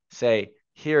like say,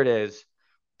 here it is.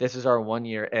 This is our 1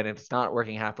 year, and if it's not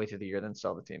working halfway through the year, then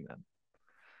sell the team then.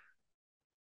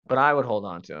 But I would hold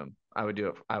on to him. I would do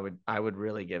it. I would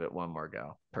really give it one more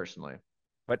go personally.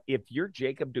 But if you're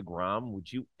Jacob deGrom,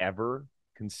 would you ever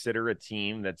consider a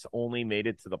team that's only made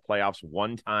it to the playoffs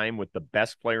one time with the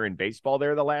best player in baseball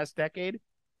there the last decade?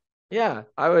 Yeah,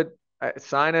 I would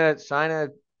sign a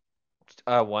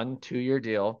 1-2 year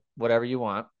deal, whatever you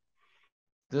want.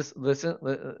 Just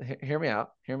hear me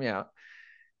out. Hear me out.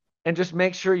 And just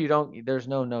make sure there's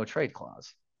no trade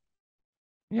clause.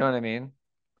 You know what I mean?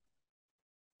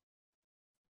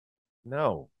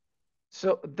 No.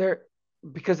 So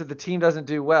because if the team doesn't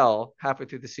do well halfway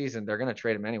through the season, they're going to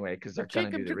trade him anyway because they're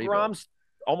going to do the rebuild. DeGrom's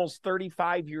almost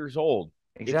 35 years old.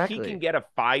 Exactly. If he can get a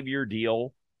 5-year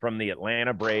deal from the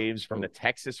Atlanta Braves, from the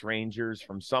Texas Rangers,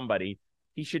 from somebody,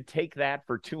 he should take that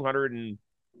for $240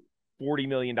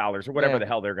 million or whatever the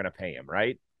hell they're going to pay him,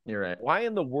 right? You're right. Why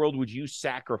in the world would you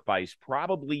sacrifice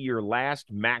probably your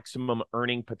last maximum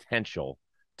earning potential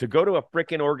to go to a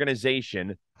freaking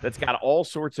organization that's got all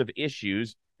sorts of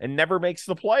issues and never makes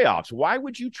the playoffs? Why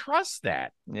would you trust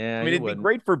that? Yeah, I mean, it'd be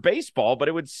great for baseball, but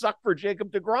it would suck for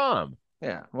Jacob deGrom.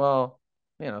 Yeah, well,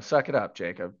 suck it up,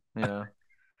 Jacob.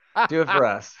 Do it for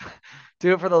us.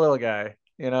 Do it for the little guy.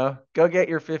 Go get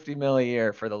your 50 mil a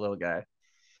year for the little guy.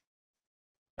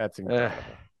 That's incredible.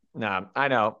 No, I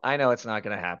know it's not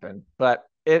going to happen, but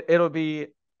it'll be.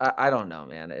 I don't know,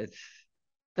 man.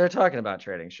 They're talking about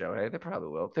trading Shohei. They probably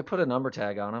will. If they put a number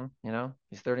tag on him,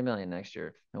 he's $30 million next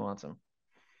year. Who wants him?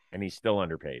 And he's still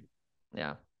underpaid.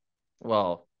 Yeah.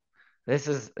 Well, this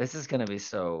is going to be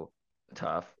so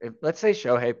tough. Let's say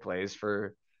Shohei plays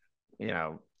for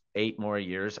 8 more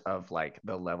years of like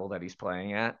the level that he's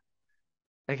playing at.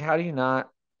 Like, how do you not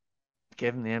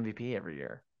give him the MVP every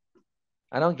year?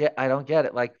 I don't get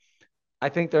it. Like, I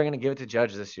think they're going to give it to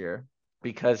Judge this year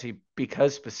because he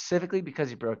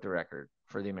broke the record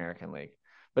for the American League.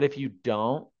 But if he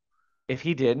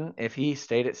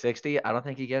stayed at 60, I don't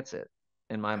think he gets it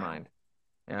in my mind.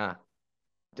 Yeah.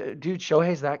 Dude,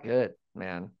 Shohei's that good,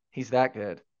 man. He's that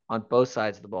good on both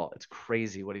sides of the ball. It's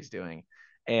crazy what he's doing.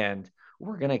 And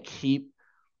we're going to keep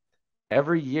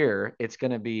every year. It's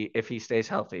going to be, if he stays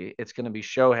healthy, it's going to be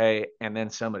Shohei and then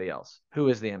somebody else who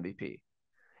is the MVP.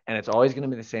 And it's always going to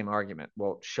be the same argument.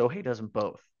 Well, Shohei does them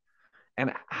both.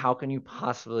 And how can you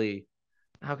possibly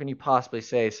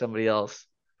say somebody else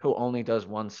who only does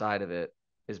one side of it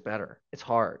is better? It's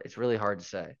hard. It's really hard to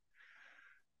say.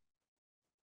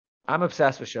 I'm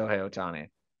obsessed with Shohei Ohtani.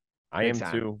 I am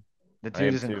too. The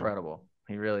dude is incredible.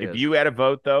 He really is. If you had a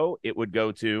vote, though, it would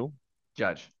go to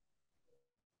Judge.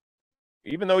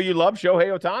 Even though you love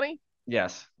Shohei Ohtani?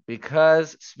 Yes,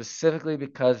 specifically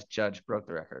because Judge broke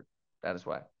the record. That is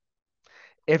why.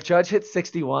 If Judge hits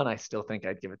 61, I still think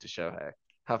I'd give it to Shohei.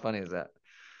 How funny is that?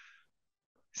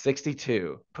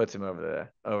 62 puts him over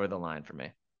the line for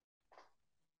me.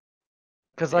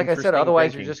 Because like I said,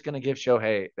 otherwise you're just going to give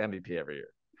Shohei the MVP every year.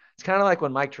 It's kind of like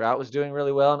when Mike Trout was doing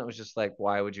really well, and it was just like,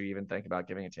 why would you even think about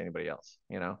giving it to anybody else?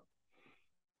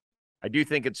 I do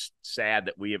think it's sad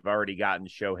that we have already gotten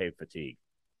Shohei fatigue.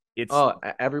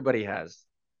 Everybody has.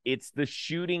 It's the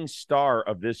shooting star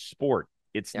of this sport.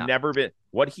 It's never been,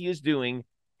 what he is doing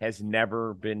has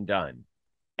never been done.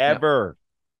 Ever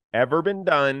been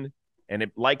done. And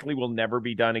it likely will never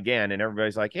be done again. And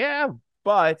everybody's like, yeah,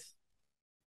 but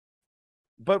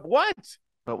what?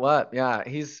 But what? Yeah,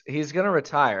 he's going to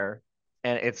retire,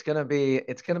 and it's going to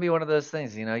be one of those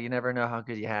things, you never know how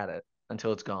good you had it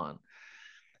until it's gone.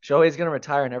 Shohei's going to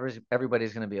retire, and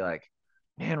everybody's going to be like,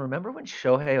 man, remember when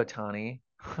Shohei Ohtani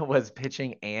was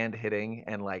pitching and hitting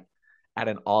and like at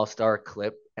an all-star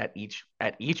clip at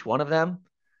each one of them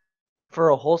for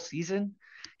a whole season?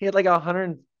 He had like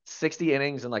 160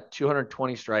 innings and like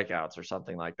 220 strikeouts or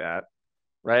something like that,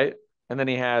 right? And then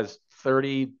he has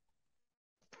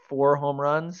 34 home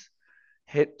runs,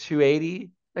 hit 280.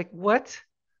 Like, what?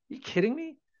 Are you kidding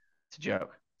me? It's a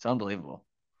joke. It's unbelievable.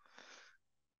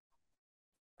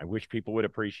 I wish people would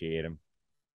appreciate him.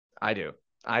 I do,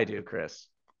 Chris.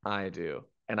 I do.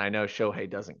 And I know Shohei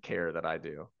doesn't care that I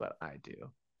do, but I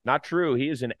do. Not true. He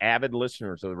is an avid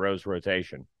listener to the Rose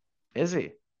Rotation. Is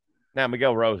he? Now,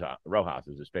 Miguel Rojas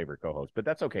is his favorite co-host, but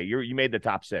that's okay. You made the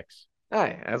top 6.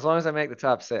 Hey, as long as I make the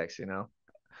top 6,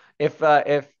 If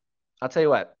I'll tell you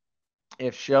what,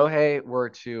 if Shohei were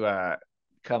to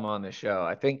come on the show,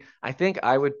 I think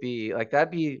I would be like,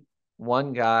 that'd be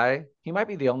one guy. He might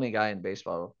be the only guy in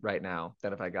baseball right now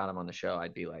that if I got him on the show,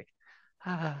 I'd be like,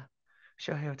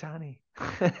 Shohei Ohtani.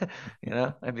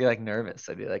 I'd be like nervous.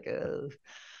 I'd be like,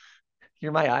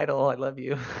 you're my idol. I love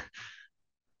you.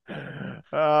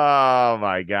 Oh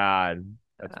my God.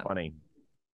 That's funny.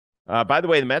 By the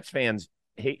way, the Mets fans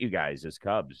hate you guys as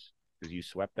Cubs because you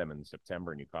swept them in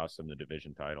September and you cost them the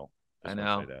division title. I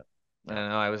know. I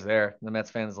know, I was there. The Mets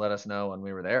fans let us know when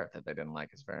we were there that they didn't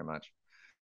like us very much.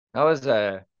 That was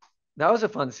a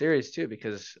fun series too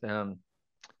because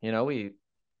you know,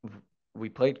 we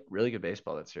played really good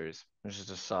baseball that series. It was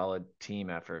just a solid team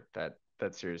effort that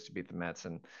series to beat the Mets,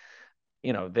 and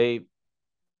you know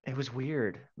it was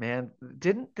weird, man.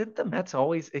 Didn't the Mets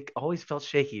always felt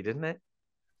shaky, didn't it?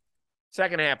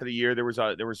 Second half of the year, there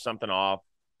was something off.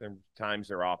 There were times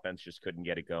their offense just couldn't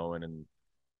get it going and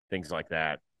things like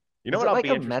that. You know Is what? it I'll like be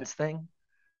a interested. Mets thing?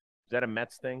 Is that a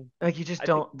Mets thing? Like you just I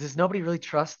think. don't. Does nobody really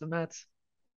trust the Mets?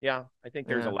 Yeah, I think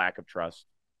there's a Yeah. lack of trust.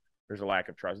 There's a lack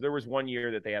of trust. There was one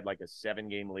year that they had like a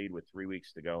 7-game lead with 3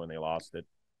 weeks to go, and they lost it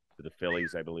to the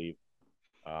Phillies, I believe.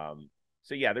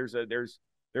 So yeah,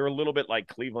 they're a little bit like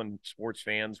Cleveland sports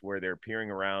fans where they're peering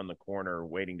around the corner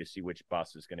waiting to see which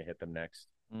bus is going to hit them next.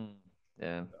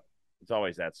 Yeah. So it's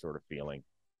always that sort of feeling.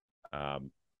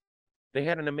 Um, they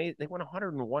had an amazing. They won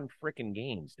 101 freaking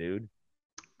games, dude.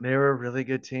 They were a really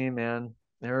good team, man.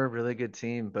 They were a really good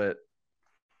team, but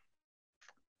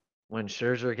when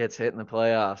Scherzer gets hit in the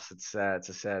playoffs, it's sad. It's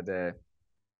a sad day.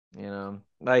 You know,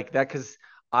 like that because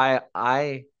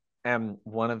I am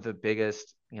one of the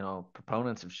biggest, you know,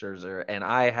 proponents of Scherzer, and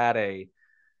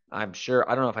I'm sure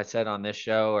I don't know if I said it on this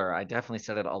show or I definitely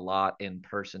said it a lot in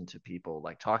person to people,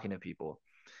 like talking to people,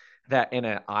 that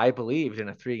I believed in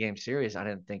a 3-game series, I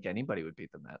didn't think anybody would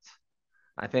beat the Mets.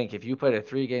 I think if you put a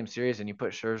 3-game series and you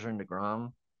put Scherzer and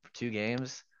DeGrom for 2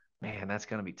 games, man, that's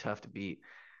gonna be tough to beat.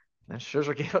 And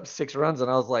Scherzer gave up 6 runs, and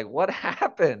I was like, what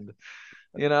happened?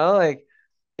 You know, like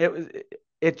it was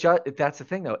it just that's the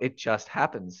thing though. It just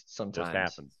happens Just sometimes.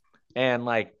 happens. And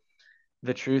like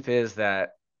the truth is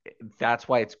that's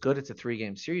why it's good it's a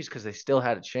 3-game series because they still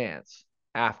had a chance.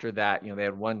 After that, you know, they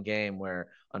had one game where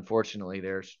unfortunately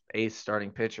their ace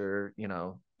starting pitcher, you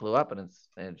know, blew up and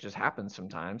it just happens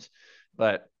sometimes.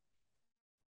 But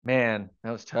man,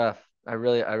 that was tough. I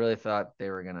really thought they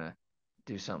were gonna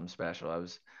do something special.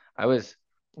 I was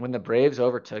when the Braves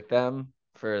overtook them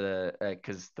for the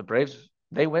because the Braves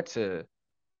they went to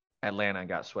Atlanta and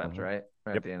got swept right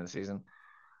at Yep. the end of the season.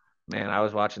 Man, I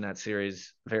was watching that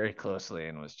series very closely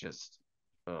and was just,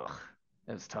 ugh,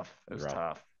 it was tough. It was Rough.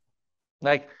 tough.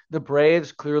 Like the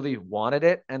Braves clearly wanted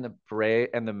it, and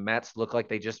the Mets looked like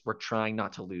they just were trying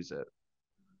not to lose it.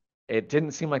 It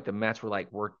didn't seem like the Mets were like,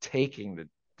 we're taking the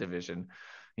division.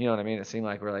 You know what I mean? It seemed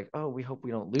like we're like, oh, we hope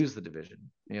we don't lose the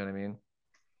division. You know what I mean?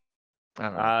 I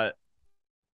don't know.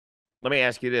 Let me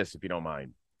ask you this, if you don't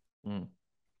mind. Mm.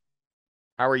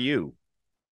 How are you?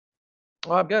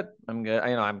 Well, I'm good. I'm good.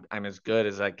 You know, I'm as good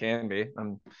as I can be.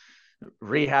 I'm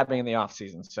rehabbing in the off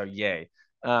season, so yay.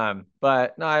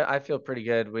 But no, I feel pretty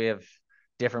good. We have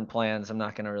different plans. I'm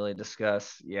not going to really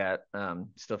discuss yet.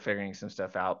 Still figuring some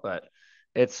stuff out, but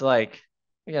it's like,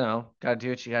 you know, got to do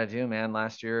what you got to do, man.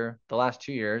 The last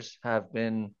 2 years have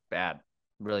been bad,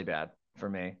 really bad for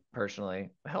me personally,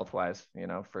 health wise, you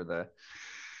know, for the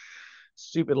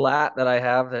stupid lat that I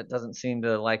have that doesn't seem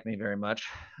to like me very much.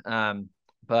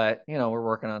 But you know, we're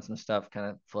working on some stuff, kind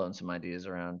of floating some ideas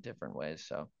around different ways.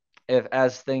 So if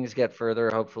as things get further,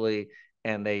 hopefully,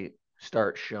 and they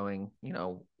start showing, you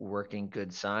know, working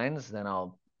good signs, then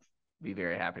I'll be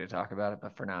very happy to talk about it.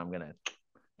 But for now, I'm gonna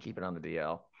keep it on the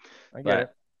DL. I get it.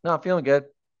 But no, I'm feeling good.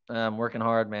 I'm working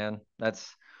hard, man.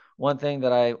 That's one thing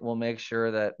that I will make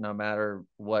sure that no matter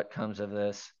what comes of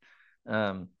this,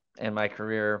 um, in my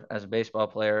career as a baseball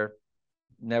player,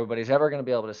 nobody's ever going to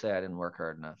be able to say I didn't work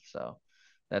hard enough. So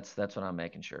that's what I'm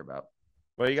making sure about.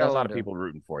 Well, you So got a that's what lot I'm of doing. people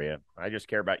rooting for you. I just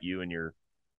care about you and your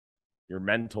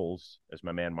mentals, as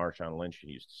my man Marshawn Lynch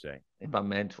used to say. My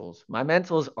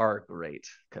mentals are great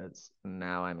because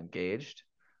now I'm engaged.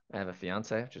 I have a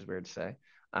fiance, which is weird to say.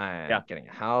 I'm getting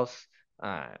a house.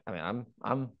 I mean,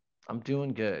 I'm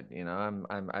doing good. You know,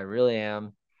 I really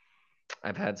am.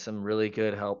 I've had some really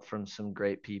good help from some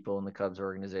great people in the Cubs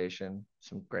organization.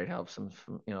 Some great help, from,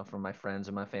 you know, from my friends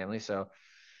and my family. So,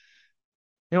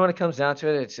 you know, when it comes down to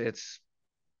it,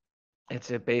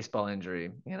 it's a baseball injury.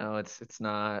 You know, it's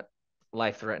not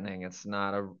life threatening. It's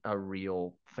not a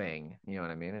real thing. You know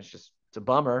what I mean? It's a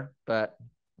bummer, but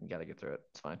you got to get through it.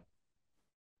 It's fine.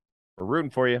 We're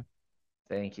rooting for you.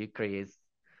 Thank you, Chris.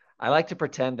 I like to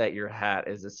pretend that your hat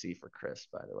is a C for Chris,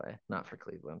 by the way, not for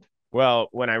Cleveland. Well,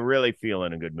 when I really feel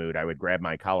in a good mood, I would grab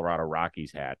my Colorado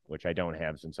Rockies hat, which I don't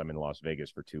have since I'm in Las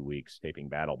Vegas for 2 weeks taping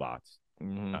BattleBots.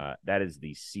 Mm-hmm. That is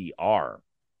the CR.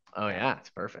 Oh yeah, it's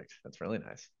perfect. That's really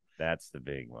nice. That's the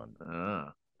big one.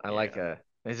 I like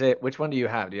Is it which one do you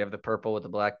have? Do you have the purple with the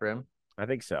black brim? I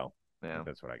think so. Yeah,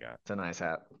 That's what I got. it's a nice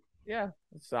hat. Yeah,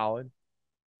 it's solid.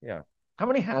 Yeah. How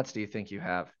many hats do you think you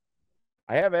have?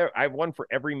 I have one for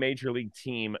every major league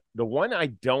team. The one I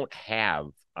don't have,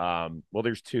 well,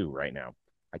 there's two right now.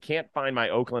 I can't find my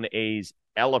Oakland A's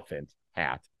elephant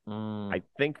hat. I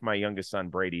think my youngest son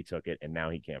Brady took it, and now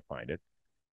he can't find it.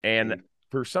 And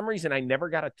for some reason, I never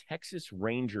got a Texas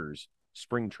Rangers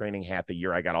spring training hat the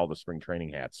year I got all the spring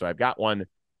training hats. So I've got one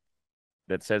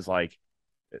that says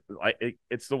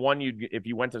it's the one if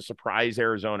you went to Surprise,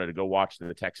 Arizona to go watch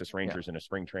the Texas Rangers in a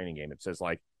spring training game, it says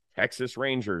like Texas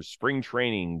Rangers spring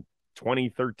training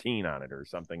 2013 on it or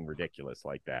something ridiculous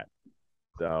like that.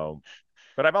 So,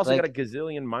 but I've also got a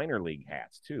gazillion minor league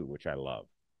hats too, which I love.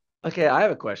 Okay, I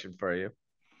have a question for you.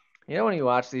 You know when you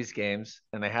watch these games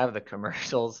and they have the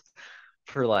commercials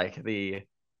for like the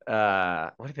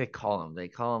what do they call them? They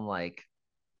call them like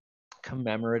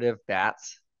commemorative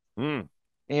bats. You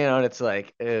know, and it's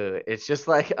like, it's just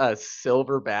like a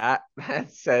silver bat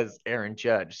that says Aaron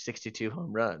Judge, 62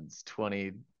 home runs,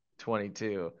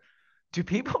 2022. Do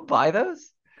people buy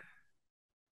those?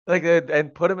 Like,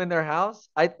 and put them in their house?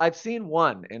 I've seen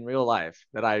one in real life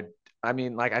that I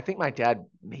mean, like, I think my dad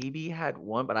maybe had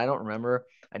one, but I don't remember.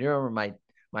 I do remember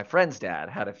my friend's dad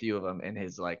had a few of them in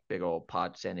his like big old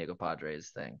San Diego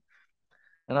Padres thing.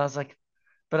 And I was like,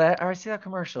 but I see that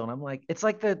commercial and I'm like, it's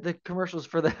like the commercials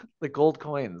for the gold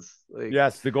coins. Like,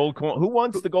 yes, the gold coin. Who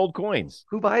wants the gold coins?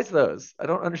 Who buys those? I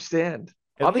don't understand.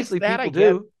 At Obviously, that people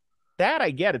do. That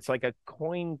I get. It's like a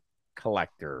coin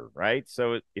collector, right?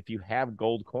 So if you have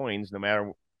gold coins, no matter,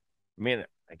 I mean,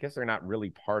 I guess they're not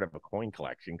really part of a coin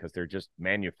collection because they're just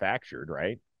manufactured,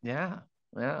 right? Yeah.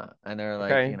 And they're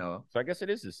like, you know. So I guess it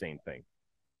is the same thing.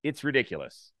 It's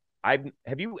ridiculous. Have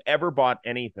you ever bought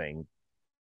anything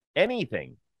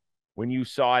when you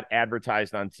saw it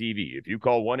advertised on TV? If you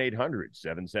call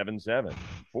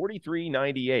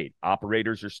 1-800-777-4398,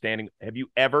 operators are standing. Have you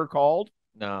ever called?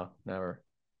 No, never.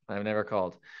 I've never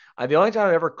called. The only time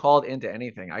I've ever called into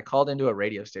anything, I called into a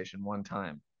radio station one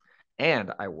time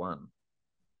and I won.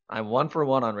 I'm 1 for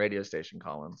 1 on radio station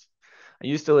call-ins. I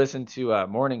used to listen to a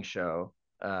morning show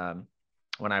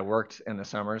when I worked in the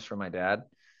summers for my dad.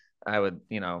 I would,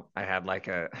 you know, I had like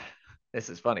this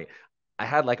is funny. I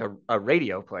had like a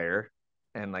radio player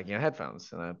and like, you know,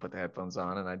 headphones, and I'd put the headphones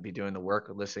on and I'd be doing the work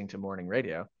of listening to morning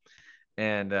radio.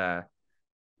 And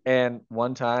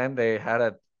one time they had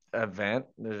a event,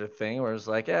 there's a thing where it's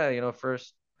like, yeah, you know,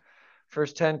 first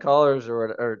 10 callers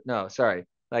or no, sorry,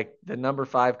 like the number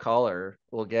 5 caller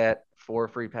will get 4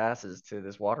 free passes to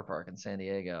this water park in San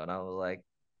Diego. And I was like,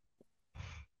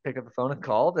 pick up the phone and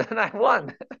called and I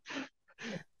won.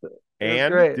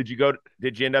 And did you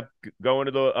end up going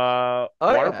to the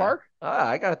water park?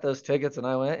 I got those tickets and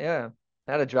I went. Yeah.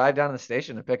 I had to drive down to the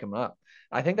station to pick them up.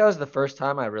 I think that was the first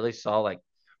time I really saw like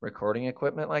recording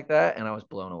equipment like that. And I was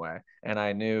blown away. And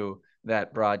I knew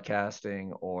that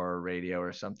broadcasting or radio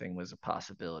or something was a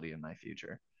possibility in my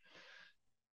future.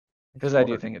 Because I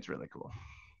do think it's really cool.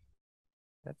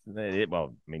 That's it.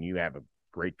 Well, I mean, you have a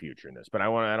great future in this, but I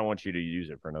don't want you to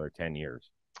use it for another 10 years.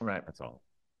 Right. That's all.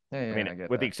 Yeah, I mean,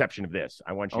 with the exception of this,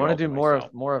 I want to do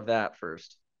more of that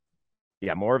first.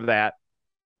 Yeah, more of that,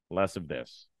 less of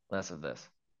this. Less of this.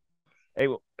 Hey,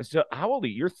 so how old are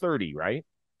you? You're 30, right?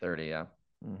 30, yeah.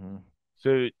 Mm-hmm.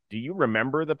 So do you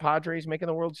remember the Padres making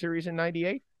the World Series in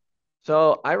 '98?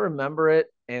 So I remember it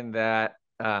in that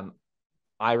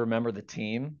I remember the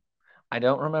team. I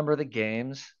don't remember the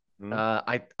games.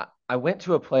 I went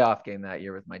to a playoff game that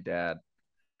year with my dad.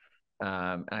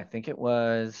 And I think it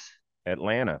was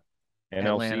Atlanta,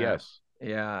 NLCS.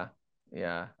 Yeah.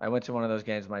 I went to one of those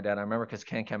games with my dad. I remember because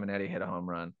Ken Caminetti hit a home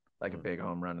run, like a big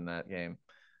home run in that game.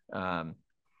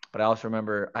 But I also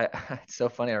remember, it's so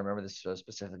funny. I remember this so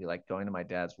specifically, like going to my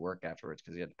dad's work afterwards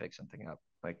because he had to pick something up.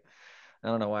 Like, I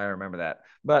don't know why I remember that.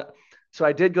 But so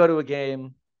I did go to a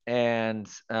game, and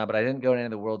but I didn't go to any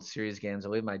of the World Series games. I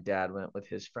believe my dad went with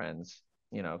his friends,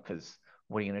 you know, because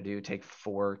what are you going to do? Take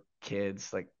 4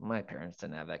 kids? Like, my parents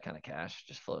didn't have that kind of cash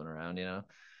just floating around, you know?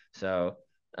 So,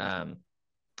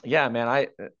 yeah, man,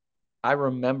 I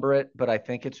remember it, but I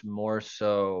think it's more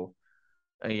so,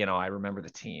 you know, I remember the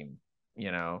team,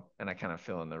 you know, and I kind of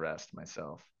fill in the rest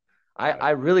myself.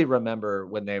 I really remember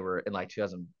when they were in like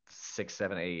 2006,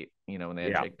 7, 8, you know, when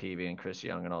they had Jake Peavy and Chris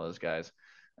Young and all those guys.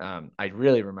 I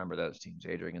really remember those teams.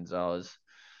 Adrian Gonzalez,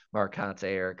 Mark Conte,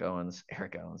 Eric Owens,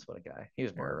 what a guy. He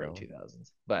was more early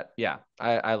 2000s. But yeah,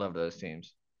 I love those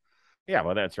teams. Yeah,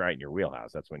 well, that's right in your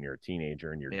wheelhouse. That's when you're a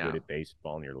teenager and you're good at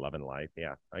baseball and you're loving life.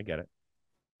 Yeah, I get it.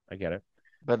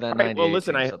 But then, right, well,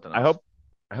 listen, I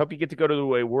hope you get to go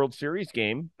to a World Series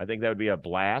game. I think that would be a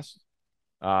blast.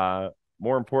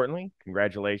 More importantly,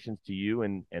 congratulations to you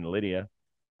and Lydia.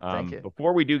 Thank you.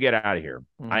 Before we do get out of here,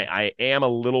 I am a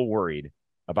little worried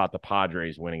about the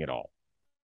Padres winning it all.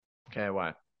 Okay,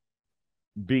 why?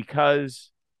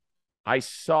 Because I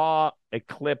saw a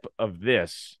clip of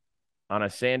this on a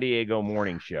San Diego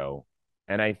morning show,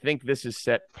 and I think this has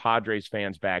set Padres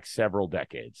fans back several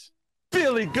decades.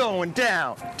 Billy going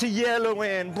down to yellow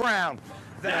and brown.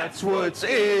 That's what's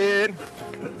in.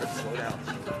 Slow down.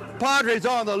 Padres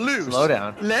on the loose. Slow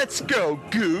down. Let's go,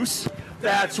 Goose.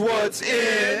 That's what's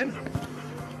in.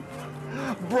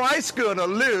 Bryce gonna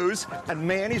lose, and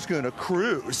Manny's gonna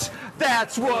cruise.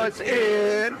 That's what's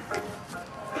in.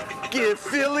 Give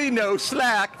Philly no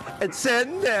slack and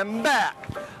send them back.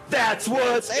 That's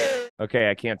what's in. Okay,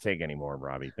 I can't take any more,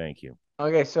 Robbie. Thank you.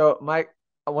 Okay, so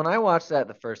when I watched that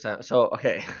the first time, so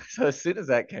as soon as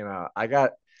that came out, I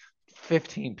got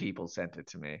 15 people sent it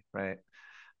to me, right?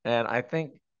 And I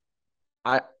think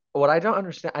I don't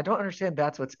understand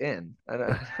that's what's in. I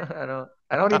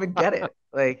don't even get it.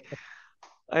 Like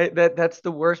that's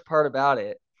the worst part about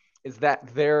it, is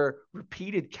that their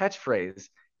repeated catchphrase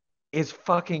is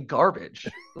fucking garbage.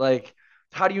 Like,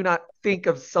 how do you not think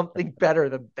of something better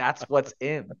than that's what's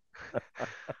in?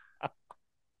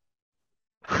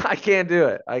 I can't do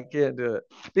it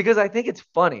because I think it's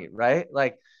funny, right?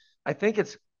 Like, I think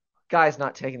it's guys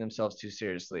not taking themselves too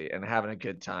seriously and having a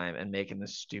good time and making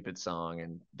this stupid song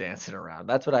and dancing around.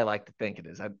 That's what I like to think it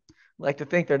is. I like to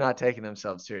think they're not taking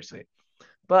themselves seriously,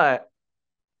 but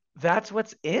that's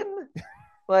what's in.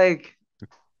 Like,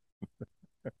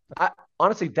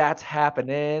 honestly, that's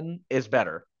happening is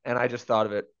better. And I just thought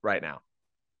of it right now.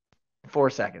 4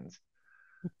 seconds.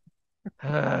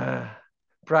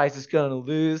 Bryce is going to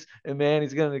lose, and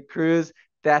Manny's going to cruise.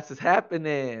 That's what's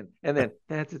happening. And then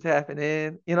that's what's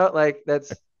happening. You know, like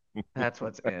that's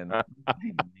what's in.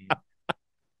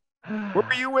 Where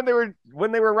were you when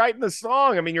they were writing the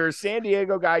song? I mean, you're a San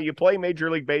Diego guy. You play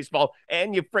Major League Baseball,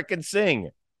 and you frickin'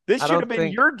 sing. This should have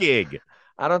been your gig.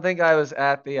 I don't think I was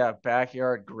at the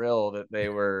backyard grill that they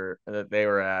were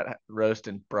at,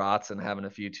 roasting brats and having a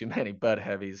few too many Bud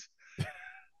Heavies.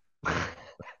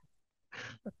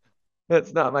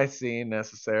 That's not my scene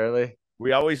necessarily.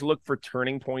 We always look for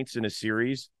turning points in a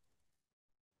series.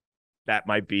 That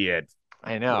might be it.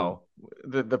 I know.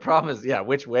 The problem is,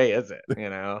 which way is it? You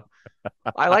know,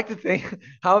 I like to think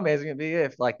how amazing it'd be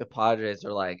if like the Padres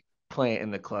are like playing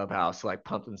in the clubhouse, like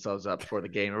pump themselves up before the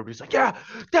game. Everybody's like, yeah,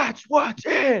 that's what's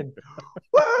in.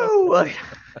 Woo! Like,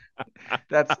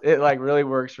 that's it. Like really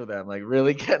works for them. Like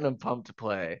really getting them pumped to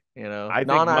play. You know, I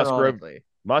think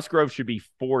Musgrove should be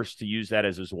forced to use that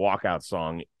as his walkout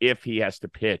song if he has to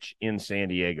pitch in San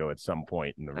Diego at some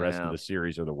point in the rest of the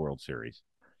series or the World Series.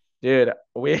 Dude,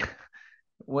 you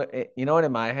know what,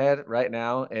 in my head right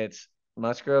now, it's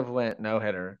Musgrove went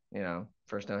no-hitter, you know,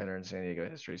 first no-hitter in San Diego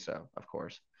history. So, of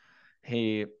course,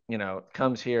 he, you know,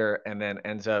 comes here and then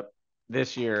ends up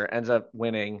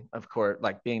winning, of course,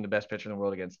 like being the best pitcher in the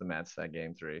world against the Mets that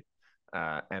game 3.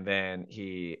 And then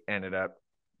he ended up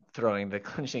throwing the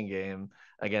clinching game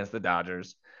against the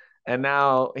Dodgers. And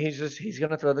now he's going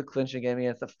to throw the clinching game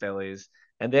against the Phillies.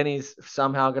 And then he's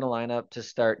somehow going to line up to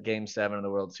start game 7 of the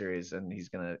World Series. And he's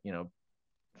going to, you know,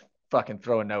 fucking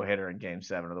throw a no-hitter in game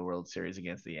 7 of the World Series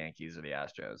against the Yankees or the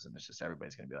Astros. And it's just,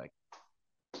 everybody's going to be like,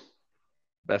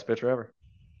 best pitcher ever.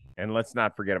 And let's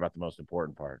not forget about the most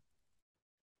important part.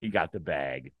 He got the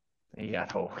bag. He got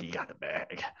the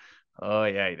bag. Oh,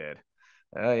 yeah, he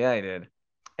did.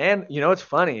 And you know what's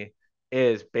funny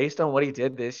is, based on what he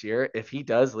did this year, if he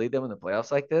does lead them in the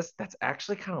playoffs like this, that's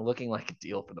actually kind of looking like a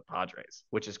deal for the Padres,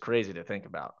 which is crazy to think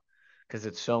about because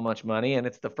it's so much money. And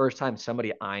it's the first time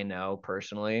somebody I know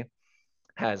personally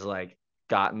has like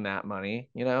gotten that money,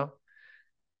 you know?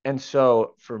 And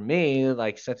so for me,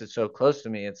 like, since it's so close to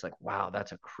me, it's like, wow,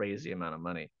 that's a crazy amount of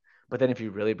money. But then if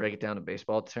you really break it down to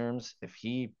baseball terms, if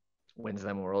he wins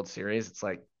them a World Series, it's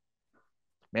like,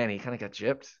 man, he kind of got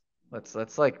gypped.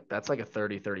 That's like a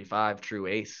 30-35 true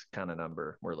ace kind of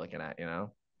number we're looking at, you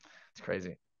know? It's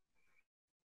crazy.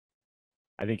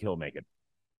 I think he'll make it.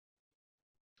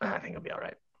 I think he'll be all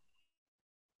right.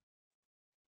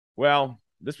 Well,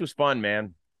 this was fun,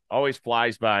 man. Always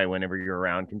flies by whenever you're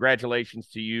around. Congratulations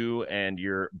to you and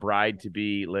your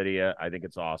bride-to-be, Lydia. I think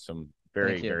it's awesome.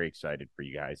 Very, very excited for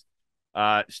you guys.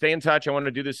 Stay in touch. I want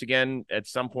to do this again at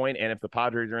some point, and if the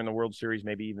Padres are in the World Series,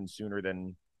 maybe even sooner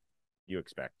than you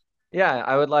expect. Yeah,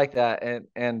 I would like that. And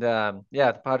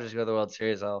if the Padres go to the World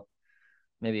Series, I'll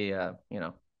maybe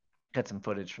get some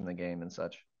footage from the game and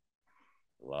such.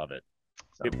 Love it.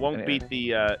 So, it won't beat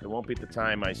the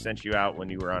time I sent you out when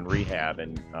you were on rehab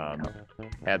and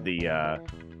had the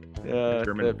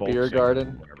German the beer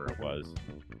garden, whatever it was.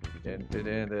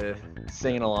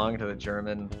 Singing along to the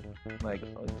German like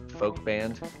folk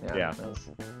band. Yeah.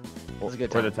 It was a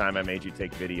good For time. the time I made you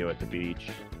take video at the beach.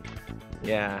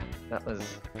 Yeah, that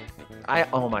was.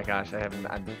 Oh my gosh,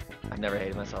 I've never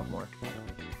hated myself more.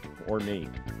 Or me.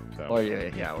 So. Or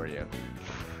you, yeah, or you.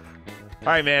 All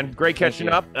right, man. Great catching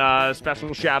up.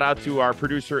 Special shout out to our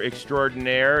producer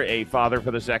extraordinaire, a father for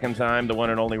the second time, the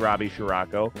one and only Robbie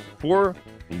Scirocco, for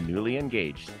the newly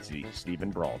engaged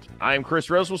Stephen Brault. I am Chris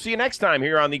Rose. We'll see you next time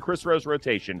here on the Chris Rose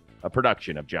Rotation, a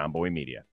production of John Boy Media.